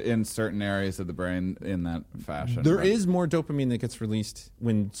works in certain areas of the brain in that fashion. There is more dopamine that gets released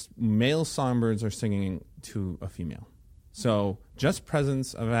when male songbirds are singing to a female. So just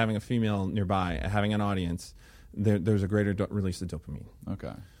presence of having a female nearby, having an audience, there's a greater release of dopamine.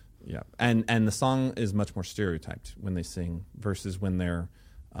 Okay. Yeah, and the song is much more stereotyped when they sing versus when they're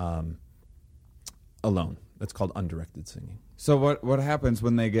alone. That's called undirected singing. So what happens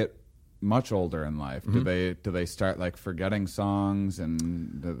when they get much older in life, do they start like forgetting songs,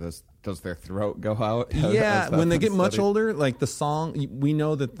 and does their throat go out? Yeah, when they get much older, like the song, we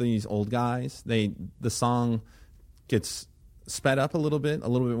know that these old guys, the song gets sped up a little bit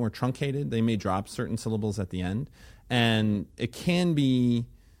more truncated. They may drop certain syllables at the end, and it can be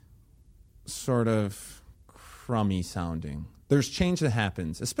sort of crummy sounding. There's change that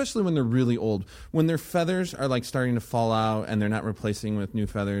happens, especially when they're really old. When their feathers are like starting to fall out and they're not replacing with new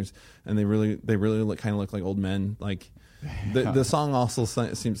feathers, and they really kind of look like old men. Like the song also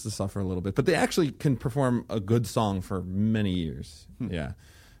seems to suffer a little bit, but they actually can perform a good song for many years. Yeah,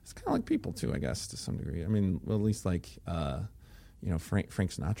 it's kind of like people too, I guess, to some degree. I mean, well, at least like Frank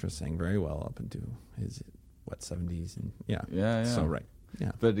Sinatra sang very well up into his 70s, and yeah. So right.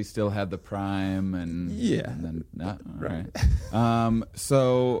 Yeah, but he still had the prime, and then not right.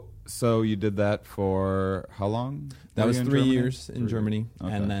 So you did that for how long? That was 3 years in Germany,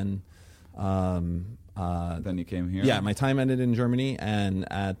 okay. And then you came here. Yeah, my time ended in Germany,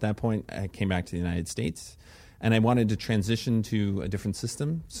 and at that point, I came back to the United States, and I wanted to transition to a different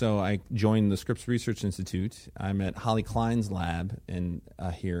system. So I joined the Scripps Research Institute. I'm at Holly Klein's lab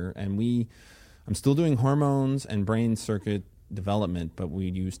here, and I'm still doing hormones and brain circuit development, but we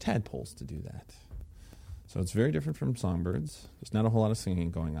use tadpoles to do that. So it's very different from songbirds. There's not a whole lot of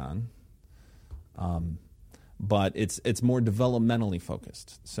singing going on, but it's more developmentally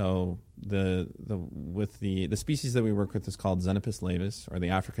focused. So the species that we work with is called Xenopus laevis, or the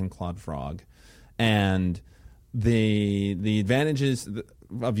African clawed frog, and the advantages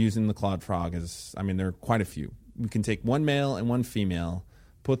of using the clawed frog is, I mean, there are quite a few. We can take one male and one female.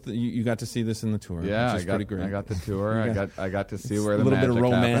 You got to see this in the tour. Yeah, which is pretty great. I got the tour. I got to see where the a little bit of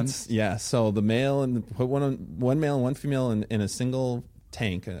romance. Happens. Yeah. So the male put one male and one female in a single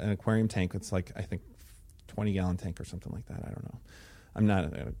tank, an aquarium tank. It's like, I think 20-gallon tank or something like that. I don't know. I'm not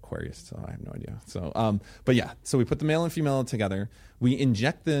an aquarist, so I have no idea. So, but yeah. So we put the male and female together. We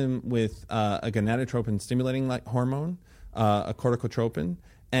inject them with a gonadotropin stimulating hormone, a corticotropin,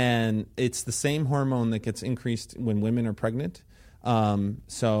 and it's the same hormone that gets increased when women are pregnant.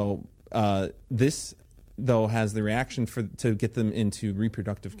 This though has the reaction to get them into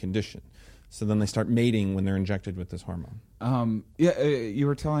reproductive condition. So then they start mating when they're injected with this hormone. You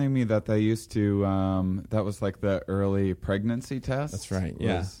were telling me that they used to, that was like the early pregnancy test. That's right.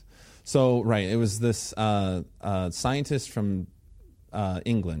 Yeah. So right, it was this scientist from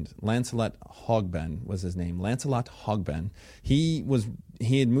England, Lancelot Hogben was his name. Lancelot Hogben. He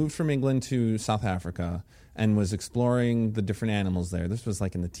had moved from England to South Africa and was exploring the different animals there. This was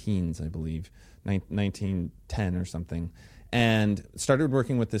like in the teens, I believe, 1910 or something, and started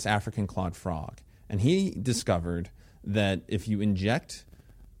working with this African clawed frog. And he discovered that if you inject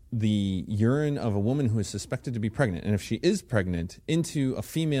the urine of a woman who is suspected to be pregnant, and if she is pregnant, into a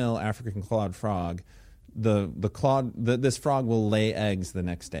female African clawed frog, this frog will lay eggs the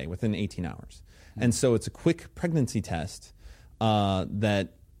next day within 18 hours. And so it's a quick pregnancy test that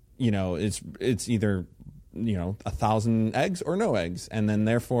it's either 1,000 eggs or no eggs, and then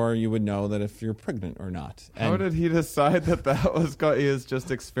therefore you would know that if you're pregnant or not. How did he decide that was he was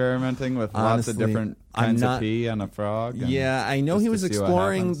just experimenting with lots of different kinds of pee on a frog? Yeah, I know he was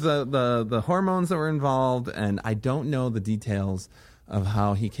exploring the hormones that were involved, and I don't know the details of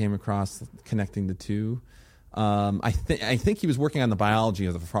how he came across connecting the two. I think he was working on the biology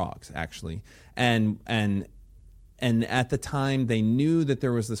of the frogs, actually, and at the time they knew that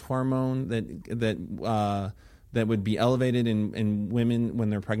there was this hormone that would be elevated in women when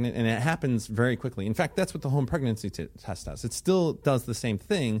they're pregnant, and it happens very quickly. In fact, that's what the home pregnancy test does. It still does the same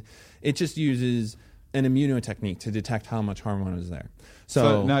thing. It just uses an immunotechnique to detect how much hormone is there.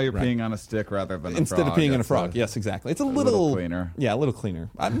 So now you're peeing on a stick rather than a frog. Instead of peeing on a frog, yes, exactly. It's a little cleaner. Yeah, a little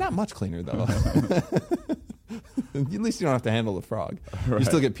cleaner. Not much cleaner, though. At least you don't have to handle the frog. Right. You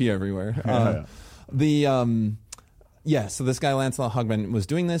still get pee everywhere. So this guy, Lancelot Hogben, was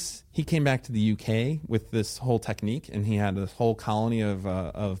doing this. He came back to the UK with this whole technique, and he had this whole colony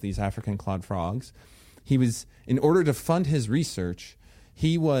of these African clawed frogs. In order to fund his research,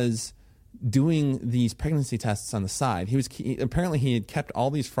 he was doing these pregnancy tests on the side. Apparently he had kept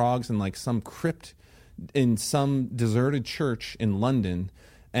all these frogs in like some crypt in some deserted church in London,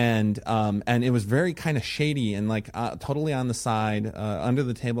 and it was very kind of shady and like totally on the side, under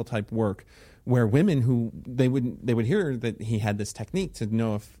the table type work, where women who they would hear that he had this technique to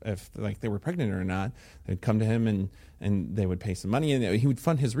know if like they were pregnant or not, they'd come to him and they would pay some money, and he would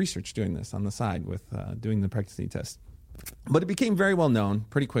fund his research doing this on the side with doing the pregnancy test. But it became very well known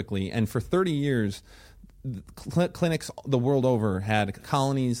pretty quickly, and for 30 years, clinics the world over had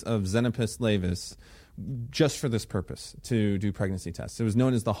colonies of Xenopus laevis just for this purpose, to do pregnancy tests. It was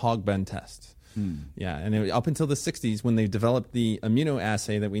known as the hog-ben test. Yeah, and up until the 60s, when they developed the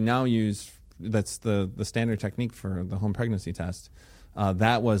immunoassay that we now use, that's the standard technique for the home pregnancy test,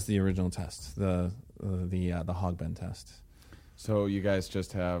 that was the original test, the hog-ben test. So you guys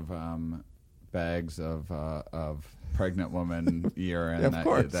just have bags of pregnant woman urine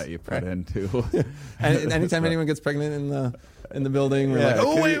that you put into. And anytime anyone gets pregnant in the building, we're like,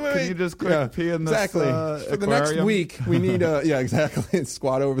 oh, wait. Can you just quick pee in this exactly. For the next week, we need exactly.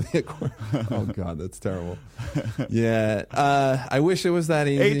 Squat over the aquarium. Oh, God, that's terrible. Yeah. I wish it was that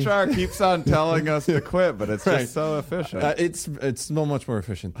easy. HR keeps on telling us to quit, but it's just so efficient. It's so much more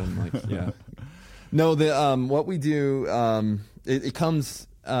efficient than No, what we do, it comes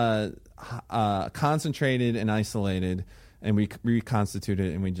concentrated and isolated, and we reconstitute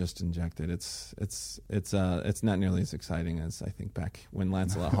it and we just inject it. It's not nearly as exciting as I think back when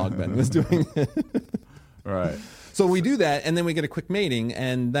Lancelot Hogben was doing it. Right. So we do that, and then we get a quick mating,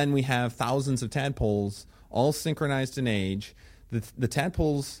 and then we have thousands of tadpoles all synchronized in age. The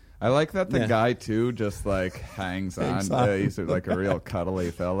tadpoles. I like that the guy too just like hangs on. He's like a real cuddly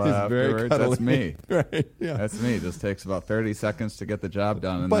fella afterwards. That's me. Right. Yeah. That's me. It just takes about 30 seconds to get the job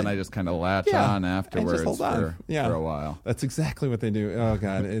done, and then I just kind of latch on afterwards for a while. That's exactly what they do. Oh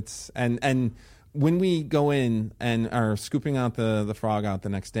God, it's and when we go in and are scooping out the frog out the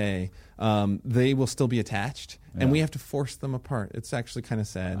next day, they will still be attached, and we have to force them apart. It's actually kind of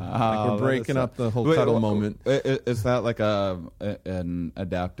sad. We're breaking up the whole cuddle moment. Is that like an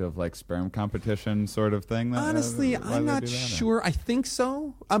adaptive like sperm competition sort of thing? Honestly, I'm not sure. I think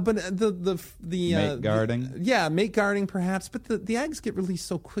so, but the mate guarding. Mate guarding perhaps, but the eggs get released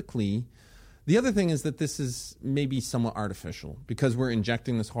so quickly. The other thing is that this is maybe somewhat artificial because we're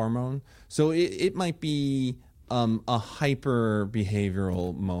injecting this hormone. So it might be a hyper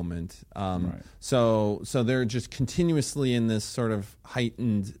behavioral moment. Right. So they're just continuously in this sort of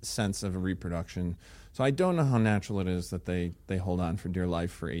heightened sense of reproduction. So I don't know how natural it is that they hold on for dear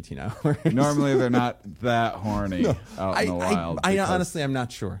life for 18 hours. Normally they're not that horny out in the wild. I honestly, I'm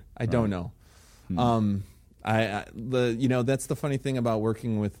not sure. I don't know. That's the funny thing about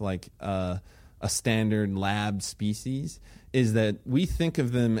working with like a standard lab species is that we think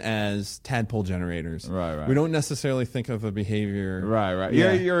of them as tadpole generators. Right. We don't necessarily think of a behavior. Right.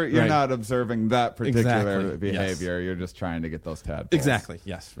 Yeah, you're not observing that particular Exactly. behavior. Yes. You're just trying to get those tadpoles. Exactly.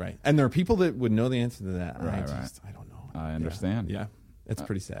 Yes. Right. And there are people that would know the answer to that. Right. I don't know. I understand. Yeah. It's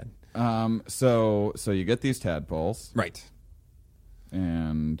pretty sad. So you get these tadpoles. Right.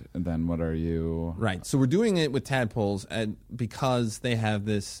 And then what are you... Right. So we're doing it with tadpoles because they have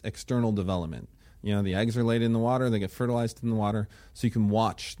this external development. You know, the eggs are laid in the water, they get fertilized in the water, so you can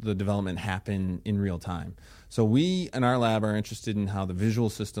watch the development happen in real time. So we, in our lab, are interested in how the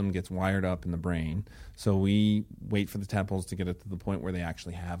visual system gets wired up in the brain. So we wait for the tadpoles to get it to the point where they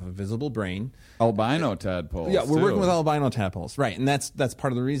actually have a visible brain. Albino tadpoles, Yeah, we're working with albino tadpoles. Right, and that's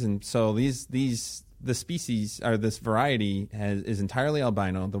part of the reason. So the species, or this variety, is entirely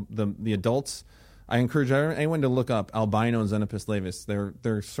albino. The adults... I encourage anyone to look up albino Xenopus laevis.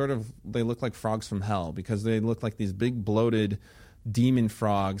 They look like frogs from hell because they look like these big bloated demon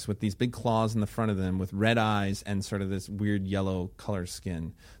frogs with these big claws in the front of them with red eyes and sort of this weird yellow color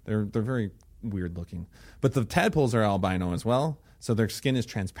skin. They're very weird looking. But the tadpoles are albino as well, so their skin is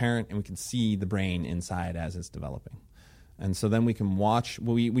transparent and we can see the brain inside as it's developing. And so then we can watch.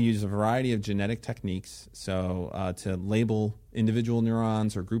 We use a variety of genetic techniques to label individual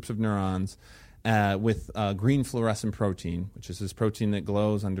neurons or groups of neurons with green fluorescent protein, which is this protein that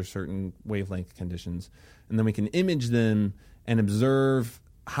glows under certain wavelength conditions. And then we can image them and observe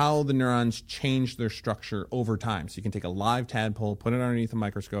how the neurons change their structure over time. So you can take a live tadpole, put it underneath a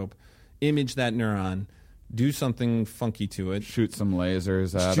microscope, image that neuron, do something funky to it. Shoot some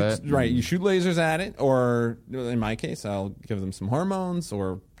lasers at it. Right, you shoot lasers at it, or in my case, I'll give them some hormones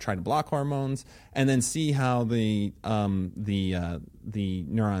or try to block hormones, and then see how the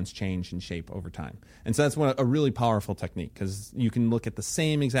neurons change in shape over time. And so that's a really powerful technique, because you can look at the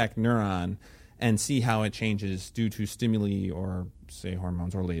same exact neuron and see how it changes due to stimuli or, say,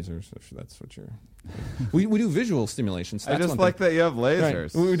 hormones or lasers, if that's what you're... we do visual stimulation. So I just like that you have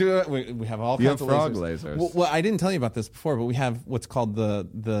lasers. Right. We do. We have all kinds of frog lasers. Well, I didn't tell you about this before, but we have what's called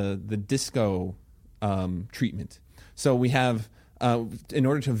the disco treatment. So we have, in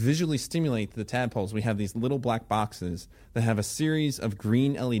order to visually stimulate the tadpoles, we have these little black boxes that have a series of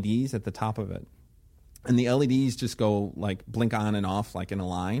green LEDs at the top of it. And the LEDs just go like blink on and off like in a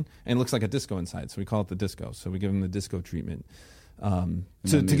line, and it looks like a disco inside. So we call it the disco. So we give them the disco treatment.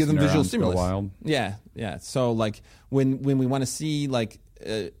 To give them visual stimulus. Wild. Yeah. So like when we want to see like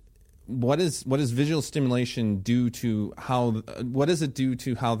what is visual stimulation due to how? What does it do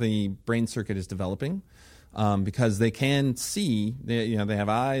to how the brain circuit is developing? Because they can see, they have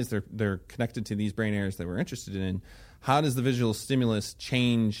eyes. They're connected to these brain areas that we're interested in. How does the visual stimulus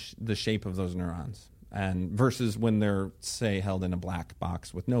change the shape of those neurons? And versus when they're, say, held in a black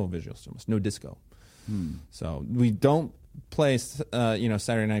box with no visual stimulus, no disco. So we don't play,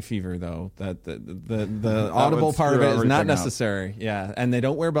 Saturday Night Fever, though. That the audible part of it is not necessary. Yeah, and they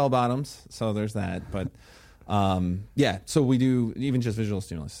don't wear bell bottoms, so there's that. But so we do even just visual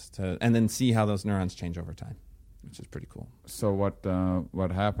stimulus and then see how those neurons change over time, which is pretty cool. So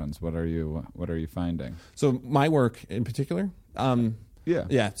what happens? What are you finding? So my work in particular.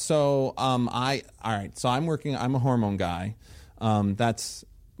 Yeah. So I'm a hormone guy. That's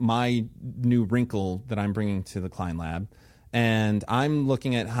my new wrinkle that I'm bringing to the Klein lab. And I'm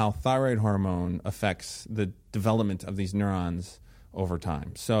looking at how thyroid hormone affects the development of these neurons over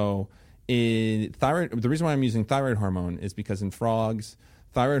time. So the reason why I'm using thyroid hormone is because in frogs,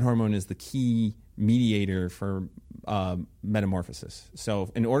 thyroid hormone is the key mediator for metamorphosis. So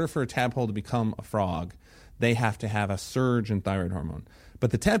in order for a tadpole to become a frog, they have to have a surge in thyroid hormone. But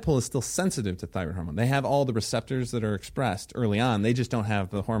the tadpole is still sensitive to thyroid hormone. They have all the receptors that are expressed early on. They just don't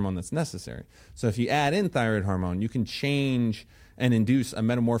have the hormone that's necessary. So if you add in thyroid hormone, you can change and induce a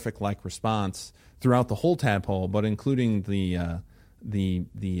metamorphic-like response throughout the whole tadpole, but including the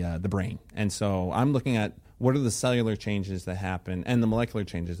brain. And so I'm looking at what are the cellular changes that happen and the molecular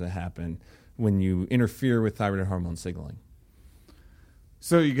changes that happen when you interfere with thyroid hormone signaling.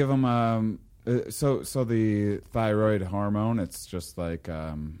 So you give them so the thyroid hormone, it's just like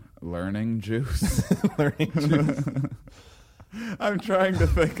learning juice. Learning juice. I'm trying to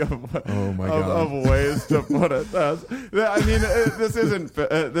think of ways to put it. I mean, this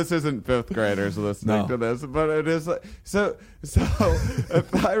isn't fifth graders listening to this, but it is like, so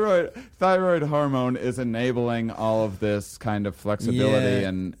thyroid hormone is enabling all of this kind of flexibility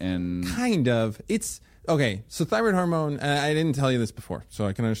and kind of it's. Okay, so thyroid hormone, I didn't tell you this before, so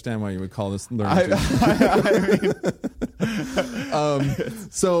I can understand why you would call this learning juice.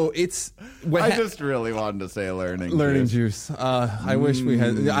 So it's... I just really wanted to say learning juice. I wish we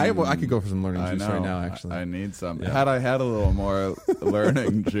had... I could go for some learning juice right now, actually. I need some. Yeah. Had I had a little more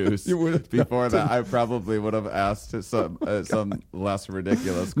learning juice before that, I probably would have asked some less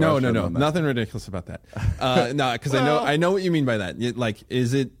ridiculous question. No. Nothing ridiculous about that. No, because I know what you mean by that. Like,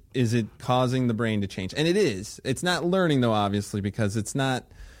 is it causing the brain to change? And it is. It's not learning, though, obviously, because it's not...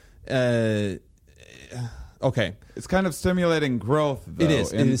 okay. It's kind of stimulating growth, though. It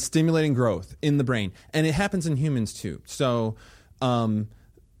is. It is stimulating growth in the brain. And it happens in humans, too. So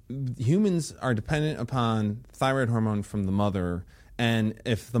humans are dependent upon thyroid hormone from the mother. And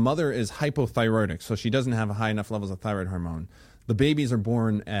if the mother is hypothyroidic, so she doesn't have high enough levels of thyroid hormone, the babies are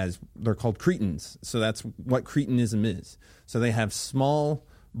born as... They're called cretins. So that's what cretinism is. So they have small...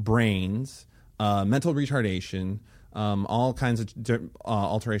 brains, mental retardation, all kinds of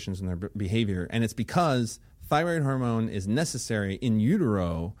alterations in their behavior. And it's because thyroid hormone is necessary in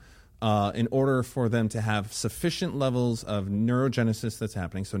utero in order for them to have sufficient levels of neurogenesis that's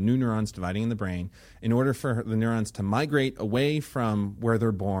happening, so new neurons dividing in the brain, in order for the neurons to migrate away from where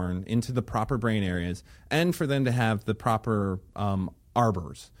they're born into the proper brain areas and for them to have the proper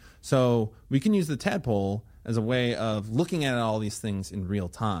arbors. So we can use the tadpole as a way of looking at all these things in real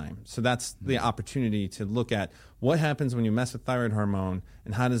time. So that's the opportunity to look at what happens when you mess with thyroid hormone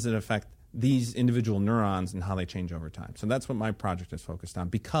and how does it affect these individual neurons and how they change over time. So that's what my project is focused on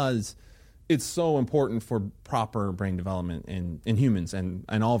because it's so important for proper brain development in humans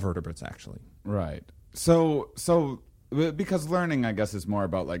and all vertebrates, actually. Right. So because learning, I guess, is more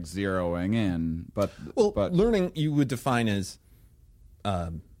about like zeroing in, but learning you would define as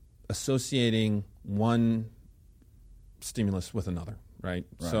associating one stimulus with another, right?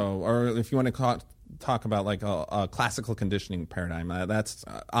 So, or if you want to talk about like a classical conditioning paradigm, that's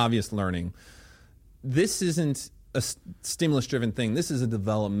obvious learning. This isn't a stimulus-driven thing. This is a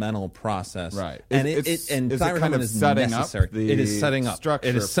developmental process, right? And thyroid hormone is necessary. It is setting up.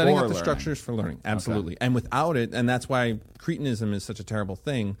 It is setting up the structures for learning. Absolutely. Okay. And without it, and that's why cretinism is such a terrible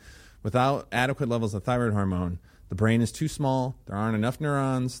thing. Without adequate levels of thyroid hormone, the brain is too small, there aren't enough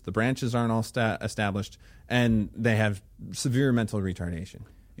neurons, the branches aren't all established, and they have severe mental retardation.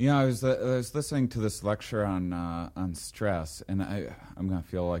 Yeah, I was listening to this lecture on stress, and I'm going to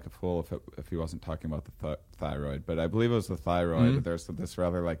feel like a fool if he wasn't talking about the thyroid, but I believe it was the thyroid. Mm-hmm. But there's this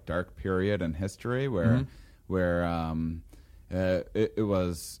rather like dark period in history where it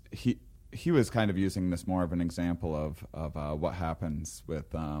was he was kind of using this more of an example of what happens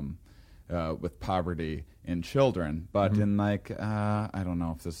with with poverty in children. But in like I don't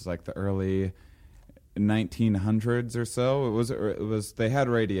know if this is like the early 1900s or so, it was they had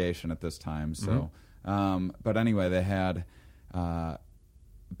radiation at this time. So, but anyway, they had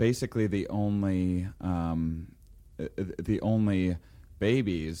basically the only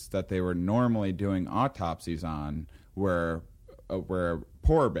babies that they were normally doing autopsies on were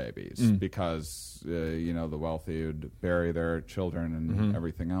poor babies because the wealthy would bury their children and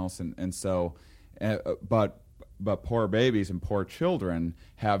everything else, and so but poor babies and poor children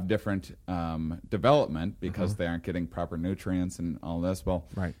have different development because they aren't getting proper nutrients and all this. Well,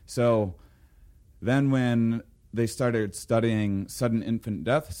 right. So then when they started studying sudden infant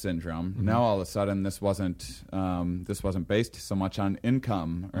death syndrome, now all of a sudden this wasn't based so much on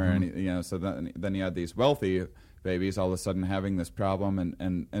income or any, so then you had these wealthy babies all of a sudden having this problem,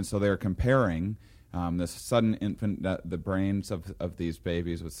 and so they're comparing this sudden infant the brains of these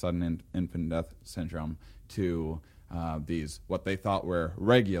babies with sudden infant death syndrome to these what they thought were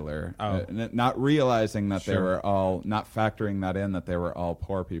regular, not realizing that they were all, not factoring that in, that they were all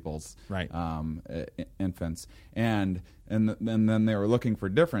poor people's infants, and then they were looking for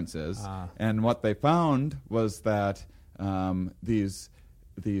differences, and what they found was that these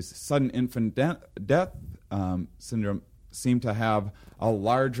sudden infant death syndrome seem to have a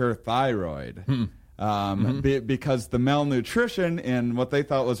larger thyroid. Because the malnutrition in what they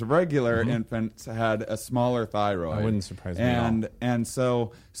thought was regular infants had a smaller thyroid. That wouldn't surprise me at all. And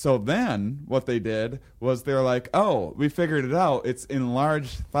so then what they did was they're like, oh, we figured it out. It's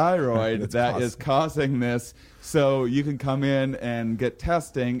enlarged thyroid that is causing this. So you can come in and get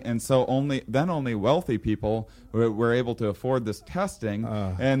testing, and so only wealthy people were able to afford this testing,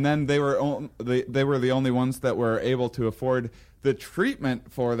 and then they were the only ones that were able to afford the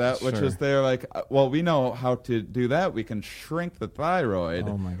treatment for that, which is they're like, well, we know how to do that. We can shrink the thyroid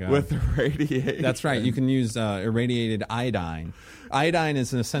with radiation. That's right. You can use irradiated iodine. Iodine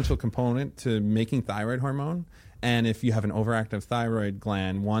is an essential component to making thyroid hormone. And if you have an overactive thyroid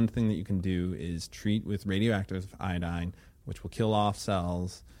gland, one thing that you can do is treat with radioactive iodine, which will kill off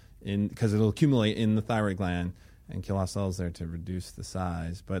cells because it'll accumulate in the thyroid gland and kill off cells there to reduce the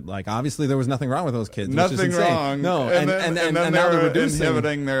size. But like, obviously there was nothing wrong with those kids. Nothing which is insane. wrong. No, and then now they're reducing,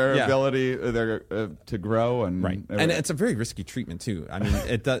 inhibiting their ability to grow and and it's a very risky treatment too. I mean,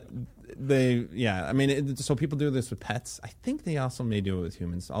 it does. So people do this with pets. I think they also may do it with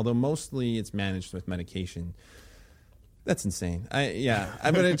humans, although mostly it's managed with medication. That's insane. But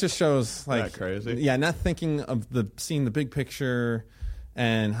it just shows like that crazy. Yeah, not thinking of seeing the big picture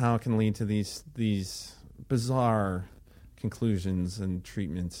and how it can lead to these bizarre conclusions and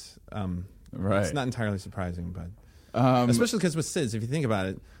treatments. It's not entirely surprising, but especially because with SIDS, if you think about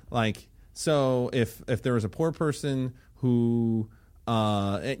it, like, so if there was a poor person who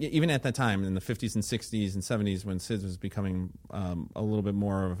even at that time in the 50s and 60s and 70s when SIDS was becoming a little bit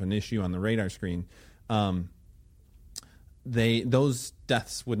more of an issue on the radar screen, those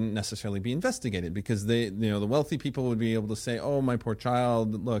deaths wouldn't necessarily be investigated because the wealthy people would be able to say, oh, my poor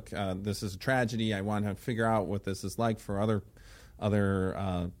child, look, this is a tragedy. I want to figure out what this is like for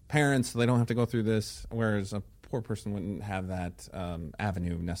other parents so they don't have to go through this, whereas a poor person wouldn't have that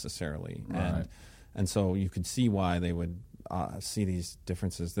avenue necessarily. Right. And so you could see why they would see these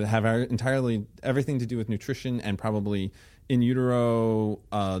differences that have entirely everything to do with nutrition and probably in utero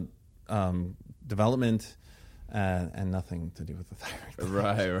development, and nothing to do with the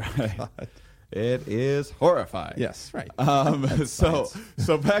thyroid. Right. It is horrifying. Yes, right.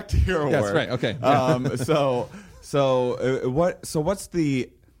 So back to your work. That's right. Okay. What's the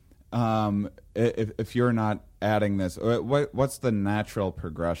if you're not adding this, what's the natural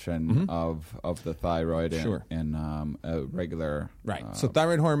progression of the thyroid in a regular? Right. So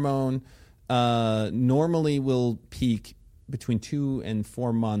thyroid hormone normally will peak between 2 and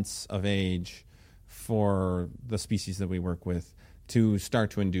 4 months of age for the species that we work with to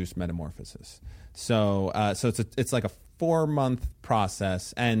start to induce metamorphosis. So it's like a 4-month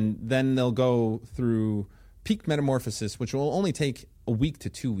process, and then they'll go through peak metamorphosis, which will only take a week to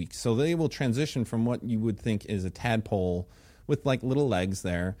 2 weeks. So they will transition from what you would think is a tadpole with like little legs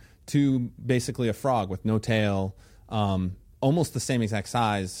there to basically a frog with no tail, almost the same exact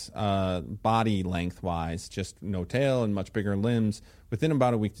size, body length-wise, just no tail and much bigger limbs within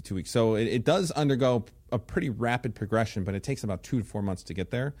about a week to 2 weeks. So it does undergo a pretty rapid progression, but it takes about 2 to 4 months to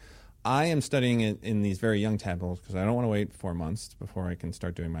get there. I am studying it in these very young tadpoles because I don't want to wait 4 months before I can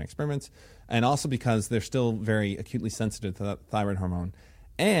start doing my experiments, and also because they're still very acutely sensitive to that thyroid hormone,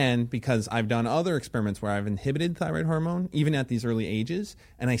 and because I've done other experiments where I've inhibited thyroid hormone, even at these early ages,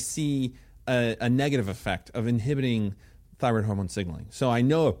 and I see a negative effect of inhibiting thyroid hormone signaling. So I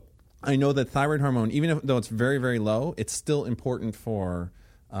know I know that thyroid hormone, though it's very, very low, it's still important for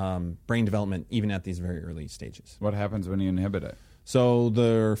brain development, even at these very early stages. What happens when you inhibit it? So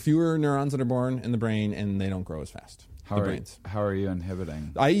there are fewer neurons that are born in the brain, and they don't grow as fast. How are you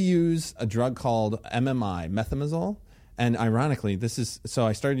inhibiting? I use a drug called MMI, methimazole. And ironically, so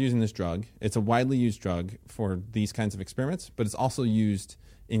I started using this drug. It's a widely used drug for these kinds of experiments, but it's also used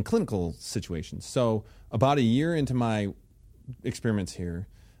in clinical situations. So about a year into my experiments here,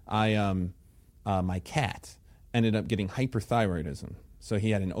 my cat ended up getting hyperthyroidism. So he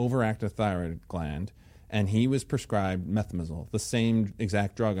had an overactive thyroid gland, and he was prescribed methimazole, the same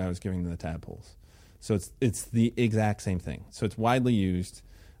exact drug I was giving the tadpoles. So it's the exact same thing. So it's widely used.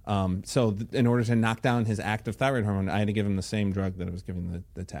 In order to knock down his active thyroid hormone, I had to give him the same drug that I was giving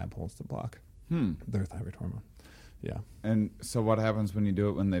the tadpoles to block their thyroid hormone. Yeah. And so what happens when you do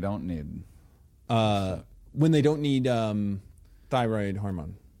it when they don't need? When they don't need thyroid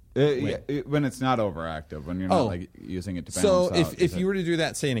hormone. When it's not overactive, when you're not using it to balance out. So if you were to do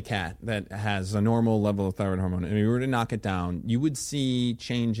that, say in a cat that has a normal level of thyroid hormone, and you were to knock it down, you would see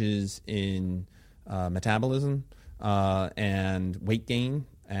changes in metabolism and weight gain.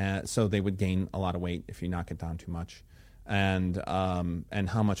 So they would gain a lot of weight if you knock it down too much, and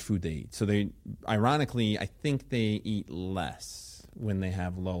how much food they eat. So ironically, I think they eat less when they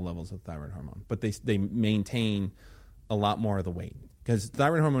have low levels of thyroid hormone, but they maintain a lot more of the weight, because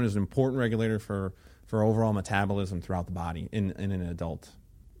thyroid hormone is an important regulator for overall metabolism throughout the body in an adult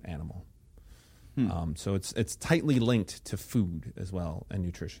animal. So it's tightly linked to food as well and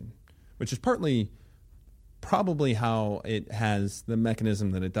nutrition, which is probably how it has the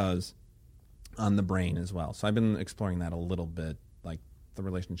mechanism that it does on the brain as well. So I've been exploring that a little bit, like the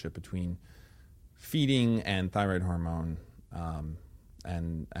relationship between feeding and thyroid hormone,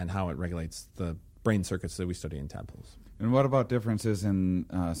 and how it regulates the brain circuits that we study in tadpoles. And what about differences in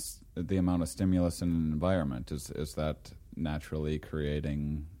the amount of stimulus in an environment? Is that naturally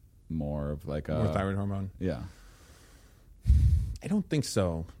creating more of like more thyroid hormone? Yeah. I don't think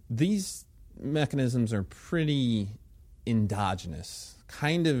so. These mechanisms are pretty endogenous.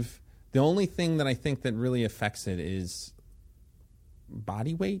 Kind of the only thing that I think that really affects it is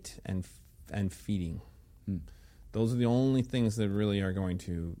body weight and feeding. Those are the only things that really are going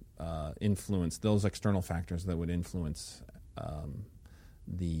to influence those external factors that would influence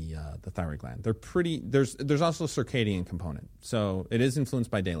the thyroid gland. They're pretty. There's also a circadian component, so it is influenced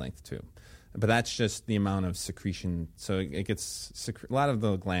by day length too. But that's just the amount of secretion. So it gets a lot of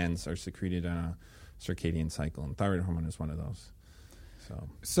the glands are secreted on a circadian cycle, and thyroid hormone is one of those.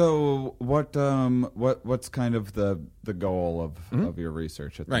 So what's kind of the goal of your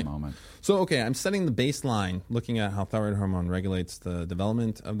research at the moment? So I'm setting the baseline, looking at how thyroid hormone regulates the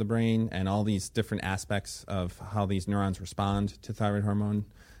development of the brain and all these different aspects of how these neurons respond to thyroid hormone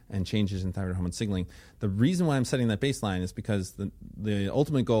and changes in thyroid hormone signaling. The reason why I'm setting that baseline is because the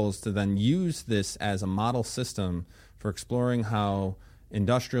ultimate goal is to then use this as a model system for exploring how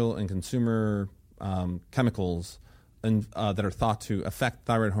industrial and consumer chemicals that are thought to affect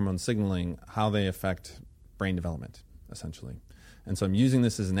thyroid hormone signaling, how they affect brain development, essentially. And so I'm using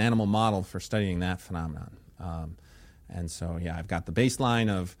this as an animal model for studying that phenomenon. I've got the baseline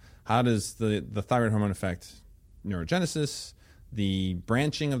of how does the thyroid hormone affect neurogenesis, the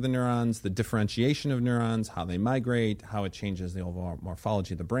branching of the neurons, the differentiation of neurons, how they migrate, how it changes the overall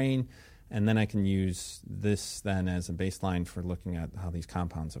morphology of the brain. And then I can use this then as a baseline for looking at how these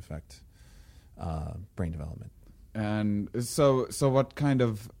compounds affect brain development. And so what kind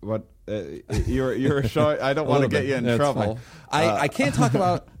of you're showing? I don't want to get you in trouble. I can't talk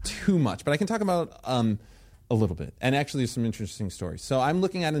about too much, but I can talk about a little bit. And actually, there's some interesting stories. So I'm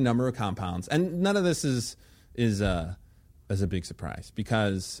looking at a number of compounds, and none of this is a big surprise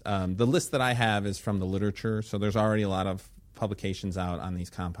because the list that I have is from the literature. So there's already a lot of publications out on these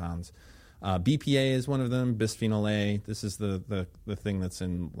compounds. BPA is one of them, bisphenol A. This is the thing that's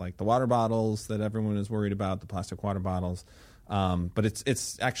in like the water bottles that everyone is worried about, the plastic water bottles. But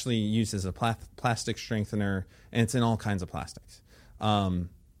it's actually used as a plastic strengthener, and it's in all kinds of plastics.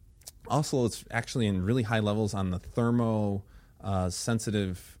 Also, it's actually in really high levels on the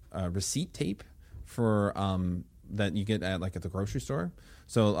thermo-sensitive receipt tape for that you get at the grocery store.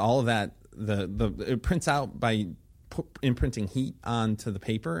 So all of that, it prints out by imprinting heat onto the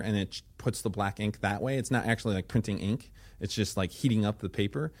paper, and it puts the black ink that way. It's not actually like printing ink. It's just like heating up the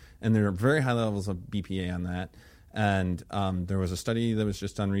paper, and there are very high levels of BPA on that. And there was a study that was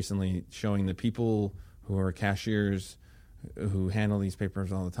just done recently showing that people who are cashiers who handle these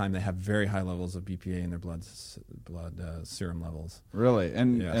papers all the time, they have very high levels of BPA in their blood serum levels. Really,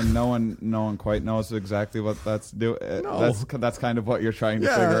 and no one quite knows exactly what that's doing. No. That's kind of what you're trying to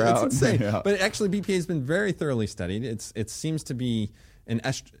figure out. It's insane. Yeah. But actually, BPA has been very thoroughly studied. It seems to be an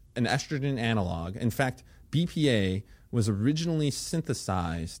estrogen analog. In fact, BPA was originally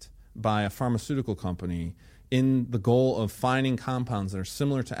synthesized by a pharmaceutical company in the goal of finding compounds that are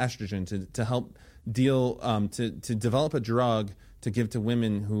similar to estrogen to help deal to develop a drug to give to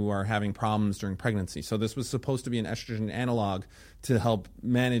women who are having problems during pregnancy. So this was supposed to be an estrogen analog to help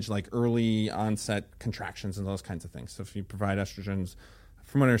manage like early onset contractions and those kinds of things. So if you provide estrogens,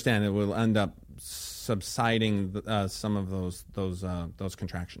 from what I understand, it will end up subsiding some of those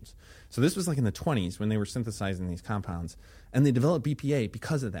contractions. So this was like in the 20s when they were synthesizing these compounds, and they developed BPA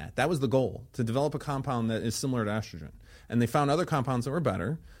because of that. That was the goal, to develop a compound that is similar to estrogen. And they found other compounds that were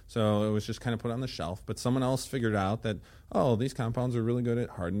better, so it was just kind of put on the shelf. But someone else figured out that, these compounds are really good at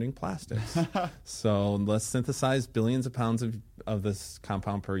hardening plastics. So let's synthesize billions of pounds of this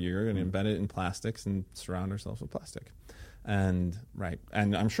compound per year and embed it in plastics and surround ourselves with plastic. And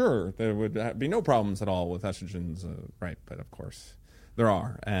I'm sure there would be no problems at all with estrogens, but of course there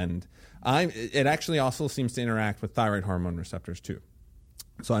are. And it actually also seems to interact with thyroid hormone receptors too.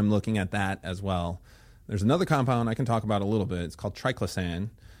 So I'm looking at that as well. There's another compound I can talk about a little bit. It's called triclosan.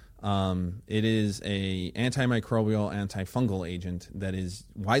 It is a antimicrobial, antifungal agent that is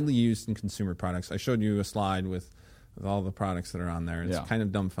widely used in consumer products. I showed you a slide with all the products that are on there. It's kind of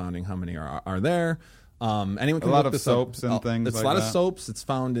dumbfounding how many are there. Anyone can a lot look of this up. soaps and things It's like a lot that. of soaps. It's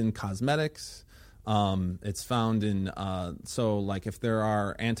found in cosmetics. It's found in so like if there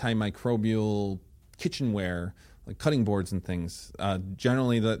are antimicrobial kitchenware, like cutting boards and things,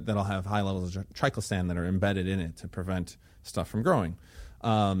 generally that'll have high levels of triclosan that are embedded in it to prevent stuff from growing.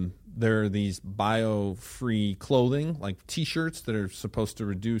 There are these bio-free clothing, like T-shirts that are supposed to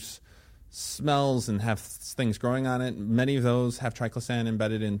reduce smells and have things growing on it. Many of those have triclosan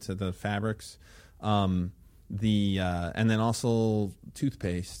embedded into the fabrics. And then also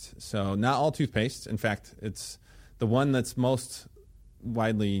toothpaste. So not all toothpaste. In fact, it's the one that's most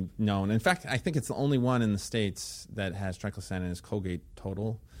widely known. In fact, I think it's the only one in the States that has triclosan in is Colgate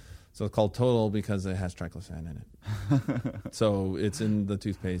Total. So it's called Total because it has triclosan in it. So it's in the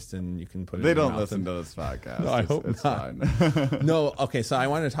toothpaste, and you can put it in your mouth. They don't listen to this podcast. No, I hope it's not. Fine. No, okay, so I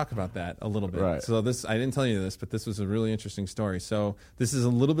wanted to talk about that a little bit. Right. So I didn't tell you this, but this was a really interesting story. So this is a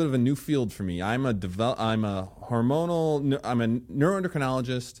little bit of a new field for me. I'm a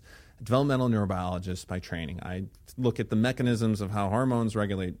neuroendocrinologist, developmental neurobiologist by training. I look at the mechanisms of how hormones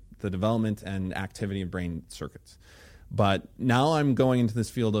regulate the development and activity of brain circuits. But now I'm going into this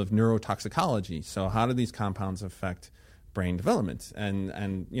field of neurotoxicology. So how do these compounds affect brain development? And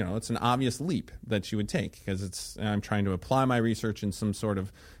it's an obvious leap that you would take because I'm trying to apply my research in some sort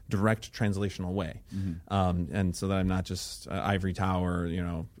of direct translational way. Mm-hmm. And so that I'm not just ivory tower,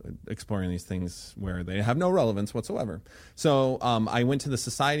 exploring these things where they have no relevance whatsoever. So I went to the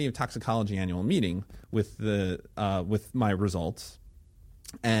Society of Toxicology annual meeting with my results,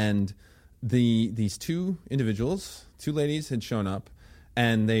 and these two individuals, two ladies, had shown up,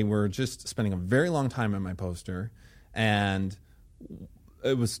 and they were just spending a very long time on my poster. And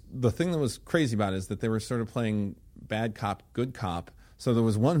it was the thing that was crazy about it is that they were sort of playing bad cop, good cop. So there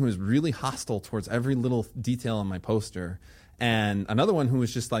was one who was really hostile towards every little detail on my poster, and another one who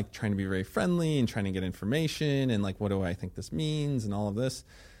was just like trying to be very friendly and trying to get information and like, what do I think this means and all of this.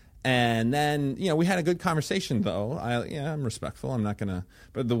 And then, we had a good conversation, though. I'm respectful. I'm not going to...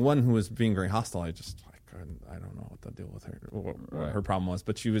 But the one who was being very hostile, I don't know what the deal with her, what her problem was.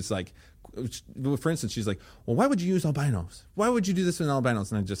 But she was like, for instance, she's like, well, why would you use albinos? Why would you do this with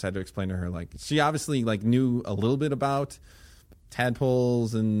albinos? And I just had to explain to her, like, she obviously like knew a little bit about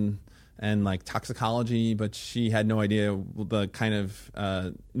tadpoles and like toxicology, but she had no idea the kind of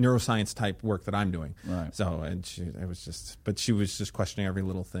neuroscience type work that I'm doing. Right. So, but she was just questioning every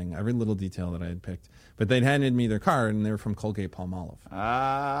little thing, every little detail that I had picked. But they'd handed me their card, and they were from Colgate Palmolive.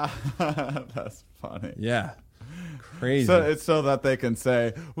 Ah, that's funny. Yeah. Crazy. So it's so that they can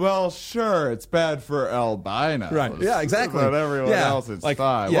say, well, sure, it's bad for albinos. Right. Yeah, exactly. But everyone else is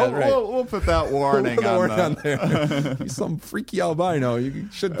fine. Yeah, we'll put that warning on there. You're some freaky albino. You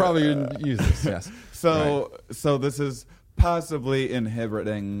should probably use this. Yes. So this is possibly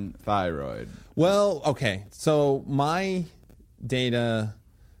inhibiting thyroid. Well, okay. So my data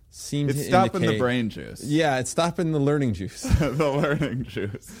seems it's stopping the brain juice. Yeah, it's stopping the learning juice. The learning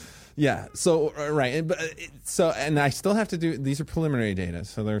juice. Yeah. So right, and I still have to do. These are preliminary data,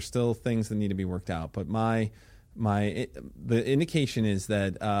 so there are still things that need to be worked out. But the indication is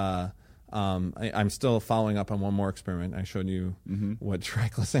that I'm still following up on one more experiment. I showed you what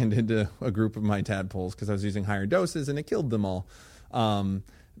triclosan did to a group of my tadpoles because I was using higher doses and it killed them all.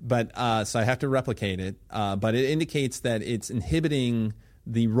 So I have to replicate it. But it indicates that it's inhibiting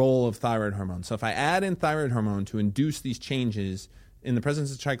the role of thyroid hormone. So if I add in thyroid hormone to induce these changes in the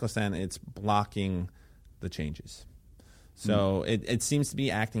presence of triclosan, it's blocking the changes. So it seems to be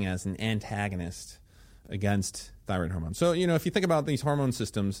acting as an antagonist against thyroid hormone. So, if you think about these hormone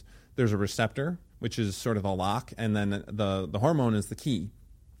systems, there's a receptor, which is sort of the lock, and then the hormone is the key.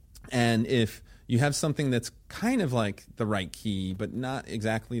 And if you have something that's kind of like the right key, but not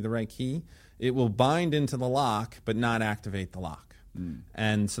exactly the right key, it will bind into the lock, but not activate the lock.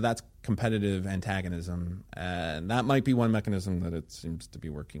 And so that's competitive antagonism. And that might be one mechanism that it seems to be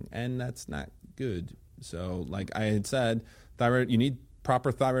working. And that's not good. So like I had said, you need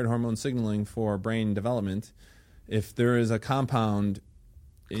proper thyroid hormone signaling for brain development. If there is a compound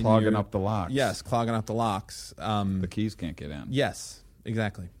clogging up the locks. Yes, clogging up the locks. The keys can't get in. Yes,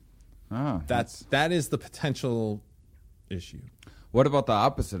 exactly. Oh, that is the potential issue. What about the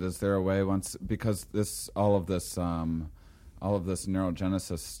opposite? Is there a way because all of this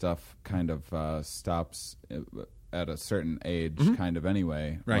neurogenesis stuff kind of stops at a certain age, kind of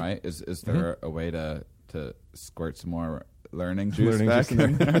anyway, right? Is there a way to squirt some more learning juice back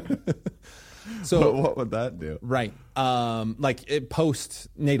in there? So what would that do? Right. Like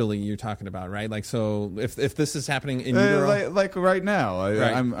post-natally you're talking about, right? Like, so if this is happening in utero. Like right now,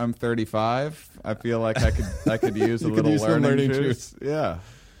 I'm 35. I feel like I could use a little learning juice. Yeah.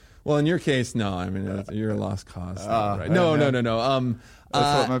 Well, in your case, no. I mean, you're a lost cause. Right? No.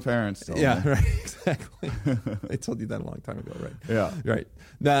 That's what my parents told me. Yeah, right. Exactly. They told you that a long time ago, right? Yeah. Right.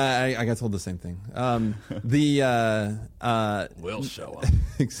 Nah, I got told the same thing. Will show up.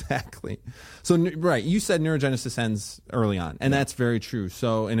 Exactly. So, right, you said neurogenesis ends early on, and that's very true.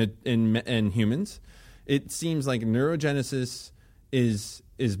 So, in humans, it seems like neurogenesis is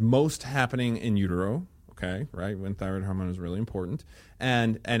most happening in utero. Okay, right, when thyroid hormone is really important,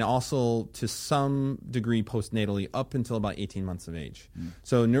 and also to some degree postnatally up until about 18 months of age.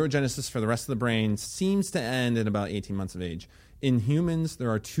 So neurogenesis for the rest of the brain seems to end at about 18 months of age. In humans,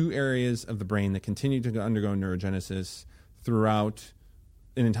 there are two areas of the brain that continue to undergo neurogenesis throughout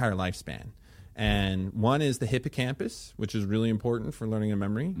an entire lifespan. And one is the hippocampus, which is really important for learning and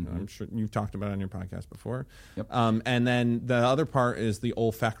memory. I'm sure you've talked about it on your podcast before. Yep. And then the other part is the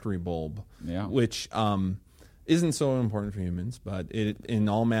olfactory bulb, which isn't so important for humans, but in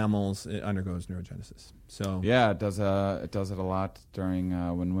all mammals it undergoes neurogenesis. So yeah, it does it a lot during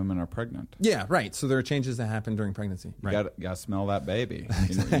when women are pregnant. Yeah, right. So there are changes that happen during pregnancy. You right. got to smell that baby.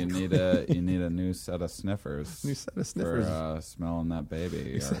 Exactly. You need a new set of sniffers. For smelling that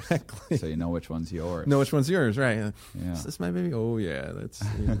baby. Exactly. So you know which one's yours. Know which one's yours, right? Yeah. Is this my baby? Oh yeah,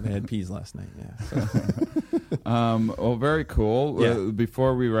 I had peas last night. Yeah. So. Well, very cool. Yeah.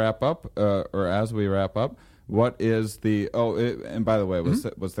 Before we wrap up, or as we wrap up. What is and by the way,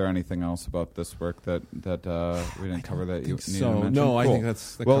 was there anything else about this work that we didn't cover that you need to mention? No, cool. I think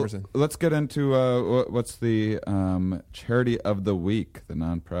that covers it. Let's get into what's the charity of the week, the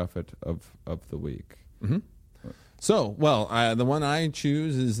nonprofit of the week. Mm-hmm. So, the one I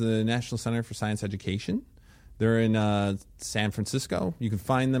choose is the National Center for Science Education. They're in San Francisco. You can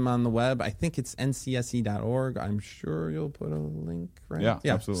find them on the web. I think it's ncse.org. I'm sure you'll put a link, right? Yeah,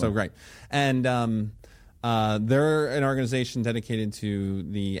 absolutely. So great. And they're an organization dedicated to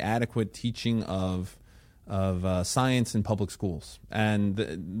the adequate teaching of science in public schools. And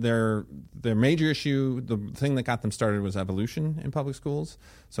their major issue, the thing that got them started, was evolution in public schools.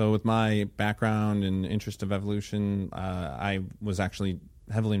 So with my background and interest of evolution, I was actually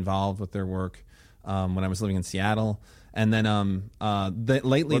heavily involved with their work when I was living in Seattle. And then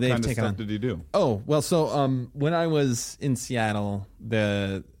lately they've taken on... What kind of stuff did you do? Oh, well, so when I was in Seattle,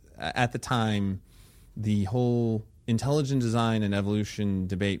 at the time, the whole intelligent design and evolution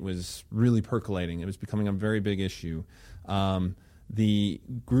debate was really percolating. It was becoming a very big issue. The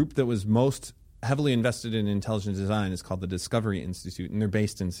group that was most heavily invested in intelligent design is called the Discovery Institute, and they're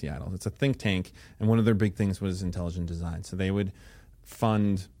based in Seattle. It's a think tank, and one of their big things was intelligent design. So they would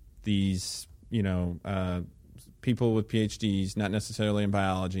fund these, people with PhDs, not necessarily in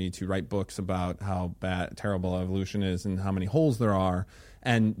biology, to write books about how terrible evolution is and how many holes there are.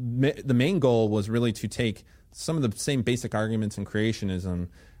 And the main goal was really to take some of the same basic arguments in creationism,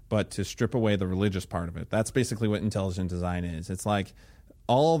 but to strip away the religious part of it. That's basically what intelligent design is. It's like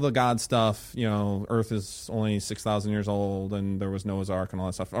all the God stuff, Earth is only 6,000 years old and there was Noah's Ark and all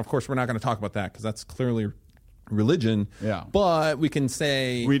that stuff. Of course, we're not going to talk about that because that's clearly religion. Yeah. But we can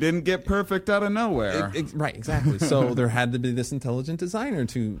say we didn't get perfect out of nowhere. Right, exactly. So there had to be this intelligent designer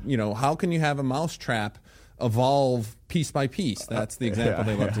to, how can you have a mousetrap evolve piece by piece? That's the example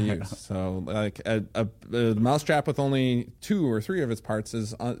they love to use. So like a mousetrap with only 2 or 3 of its parts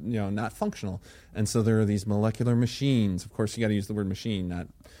is not functional. And so there are these molecular machines. Of course, you got to use the word machine, not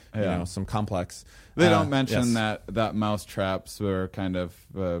some complex. They don't mention that mouse traps were kind of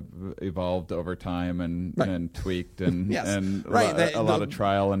evolved over time and tweaked and a lot of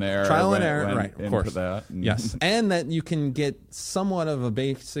trial and error. Right? Of course. That. Yes, and that you can get somewhat of a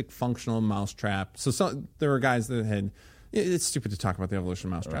basic functional mousetrap. So there were guys that had. It's stupid to talk about the evolution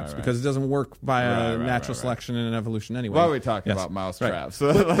of mousetraps because it doesn't work by natural selection and evolution anyway. Why are we talking about mousetraps?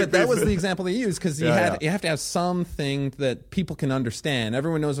 Right. But that was the example they used because you have to have something that people can understand.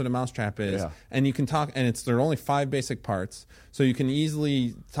 Everyone knows what a mousetrap is, and you can talk. And there are only 5 basic parts, so you can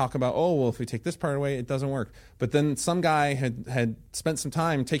easily talk about, if we take this part away, it doesn't work. But then some guy had spent some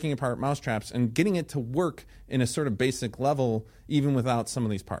time taking apart mousetraps and getting it to work in a sort of basic level, even without some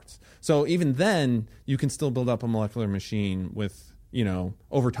of these parts. So even then, you can still build up a molecular machine with,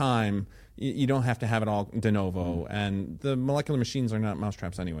 over time. You don't have to have it all de novo. And the molecular machines are not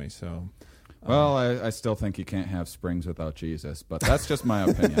mousetraps anyway, so... Well, I still think you can't have springs without Jesus, but that's just my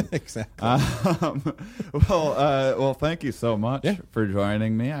opinion. Exactly. Well, thank you so much for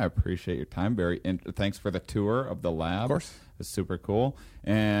joining me. I appreciate your time. Thanks for the tour of the lab. Of course. It's super cool.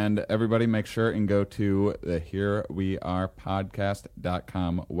 And everybody make sure and go to the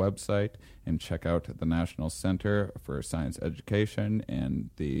HereWeArePodcast.com website and check out the National Center for Science Education and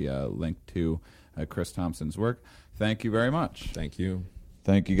the link to Chris Thompson's work. Thank you very much. Thank you.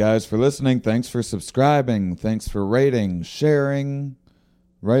 Thank you guys for listening. Thanks for subscribing. Thanks for rating, sharing,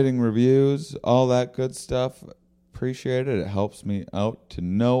 writing reviews, all that good stuff. Appreciate it. It helps me out to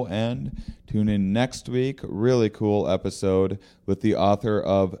no end. Tune in next week. Really cool episode with the author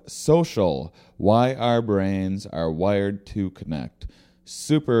of Social, Why Our Brains Are Wired to Connect.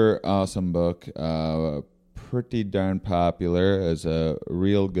 Super awesome book. Pretty darn popular. As a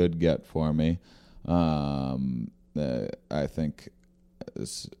real good get for me. I think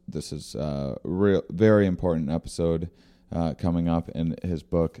this is a very important episode coming up, and his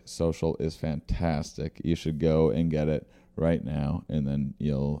book Social is fantastic. You should go and get it right now, and then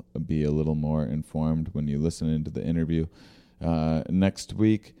you'll be a little more informed when you listen into the interview next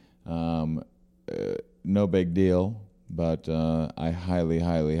week. No big deal, but I highly,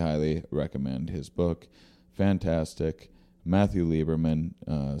 highly, highly recommend his book. Fantastic. Matthew Lieberman,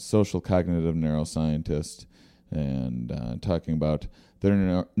 social cognitive neuroscientist, and talking about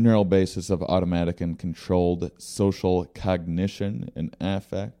the neural basis of automatic and controlled social cognition and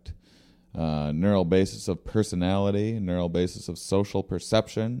affect, neural basis of personality, neural basis of social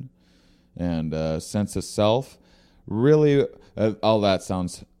perception, and sense of self. Really, all that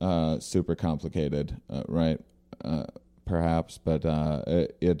sounds super complicated, right? Perhaps, but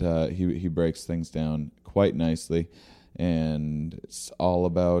he breaks things down quite nicely. And it's all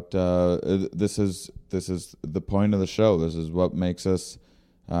about this is the point of the show. This is what makes us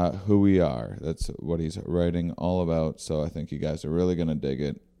who we are. That's what he's writing all about. So I think you guys are really going to dig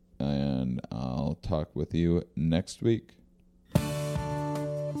it. And I'll talk with you next week.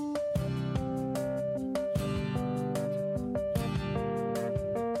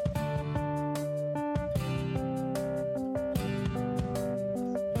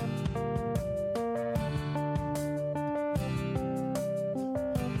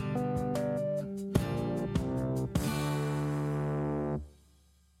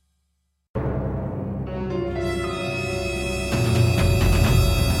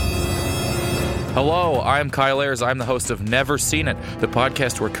 Hello, I'm Kyle Ayers. I'm the host of Never Seen It, the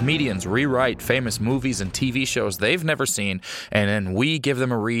podcast where comedians rewrite famous movies and TV shows they've never seen, and then we give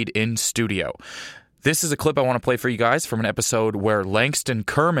them a read in studio. This is a clip I want to play for you guys from an episode where Langston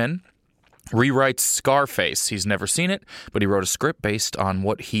Kerman rewrites Scarface. He's never seen it, but he wrote a script based on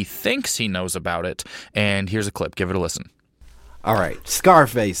what he thinks he knows about it, and here's a clip. Give it a listen. All right,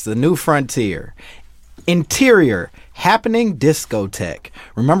 Scarface, The New Frontier. Interior, happening discotheque.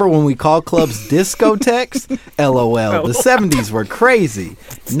 Remember when we called clubs discotheques? LOL. The 70s were crazy.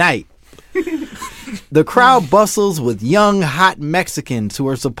 Night. The crowd bustles with young, hot Mexicans who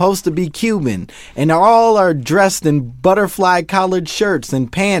are supposed to be Cuban, and all are dressed in butterfly collared shirts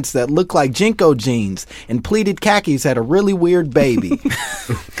and pants that look like Jinko jeans, and pleated khakis had a really weird baby.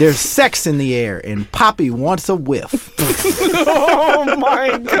 There's sex in the air, and Poppy wants a whiff. Oh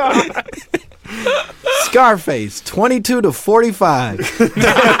my God. Scarface, 22 to 45. Like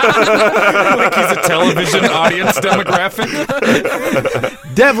he's a television audience demographic.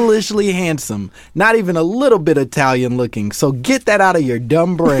 devilishly handsome, not even a little bit Italian looking, so get that out of your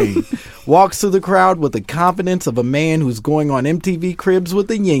dumb brain. Walks through the crowd with the confidence of a man who's going on MTV Cribs with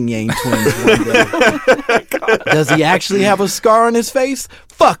the Yin Yang Twins one day. Does he actually have a scar on his face?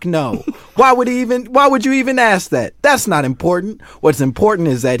 Fuck no. Why would you even ask that? That's not important. What's important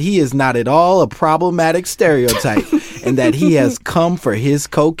is that he is not at all a problematic stereotype and that he has come for his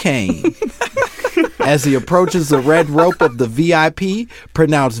cocaine. As he approaches the red rope of the VIP,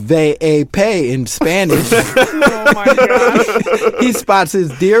 pronounced VIP in Spanish, Oh my gosh. he spots his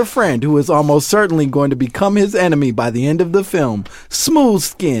dear friend who is almost certainly going to become his enemy by the end of the film, Smooth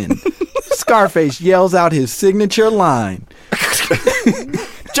Skin. Scarface yells out his signature line.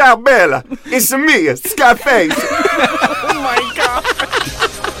 Ciao, Bella. It's me, Scarface.